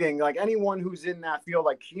anything, like anyone who's in that field,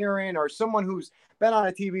 like Ciaran or someone who's been on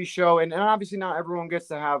a TV show, and obviously not everyone gets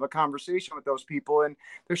to have a conversation with those people. And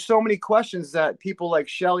there's so many questions that people like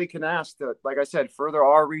Shelly can ask that, like I said, further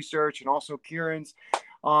our research and also Ciaran's.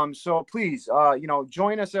 So please,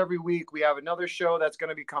 join us every week. We have another show that's going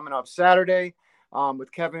to be coming up Saturday.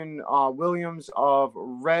 with Kevin Williams of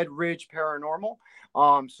Red Ridge Paranormal.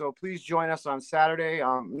 So please join us on Saturday.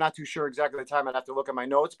 I'm not too sure exactly the time. I'd have to look at my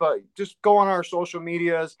notes, but just go on our social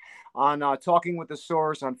medias, on Talking with the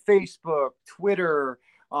Source on Facebook, Twitter,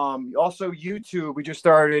 also YouTube. We just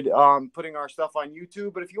started putting our stuff on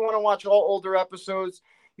YouTube. But if you want to watch all older episodes,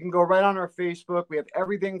 you can go right on our Facebook. We have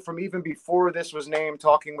everything from even before this was named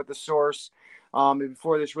Talking with the Source,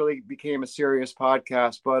 before this really became a serious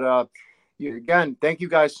podcast. But again, thank you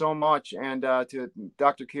guys so much, and to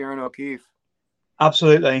Dr. Ciaran Okeeffe.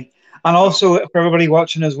 Absolutely. And also for everybody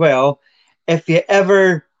watching as well, if you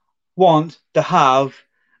ever want to have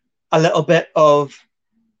a little bit of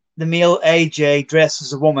the male AJ dressed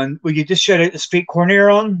as a woman, will you just shout out the street corner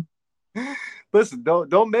on? Listen,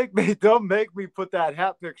 don't make me put that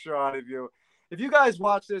hat picture on of you. If you guys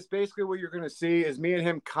watch this, basically what you're going to see is me and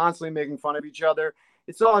him constantly making fun of each other.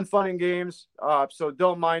 It's all in fun and games, so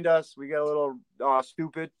don't mind us. We get a little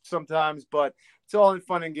stupid sometimes, but it's all in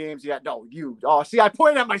fun and games. Yeah, no, you. Oh, see, I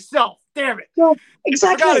pointed at myself. Damn it. No,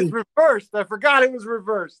 exactly. I forgot it's reversed. I forgot it was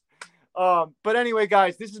reversed. But anyway,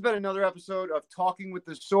 guys, this has been another episode of Talking with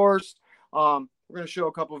the Source. We're going to show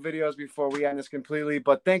a couple of videos before we end this completely.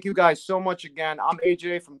 But thank you guys so much again. I'm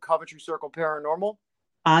AJ from Coventry Circle Paranormal.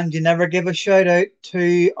 And you never give a shout out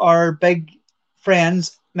to our big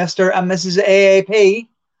friends, Mr. and Mrs. AAP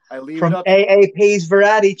from AAP's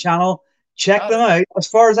Variety Channel. Check them out. As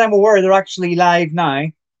far as I'm aware, they're actually live now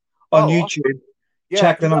on YouTube. Yeah,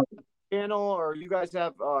 check them out. Channel, or you guys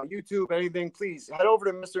have YouTube, anything, please head over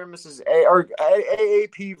to Mr. and Mrs. A or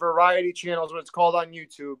AAP Variety Channel is what it's called on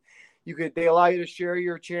YouTube. They allow you to share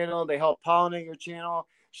your channel. They help pollinate your channel,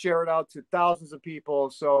 share it out to thousands of people.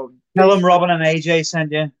 So tell them Robin and AJ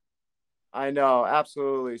sent you. I know,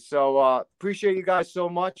 absolutely. So appreciate you guys so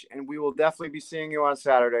much, and we will definitely be seeing you on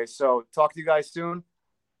Saturday. So talk to you guys soon.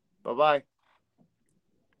 Bye-bye.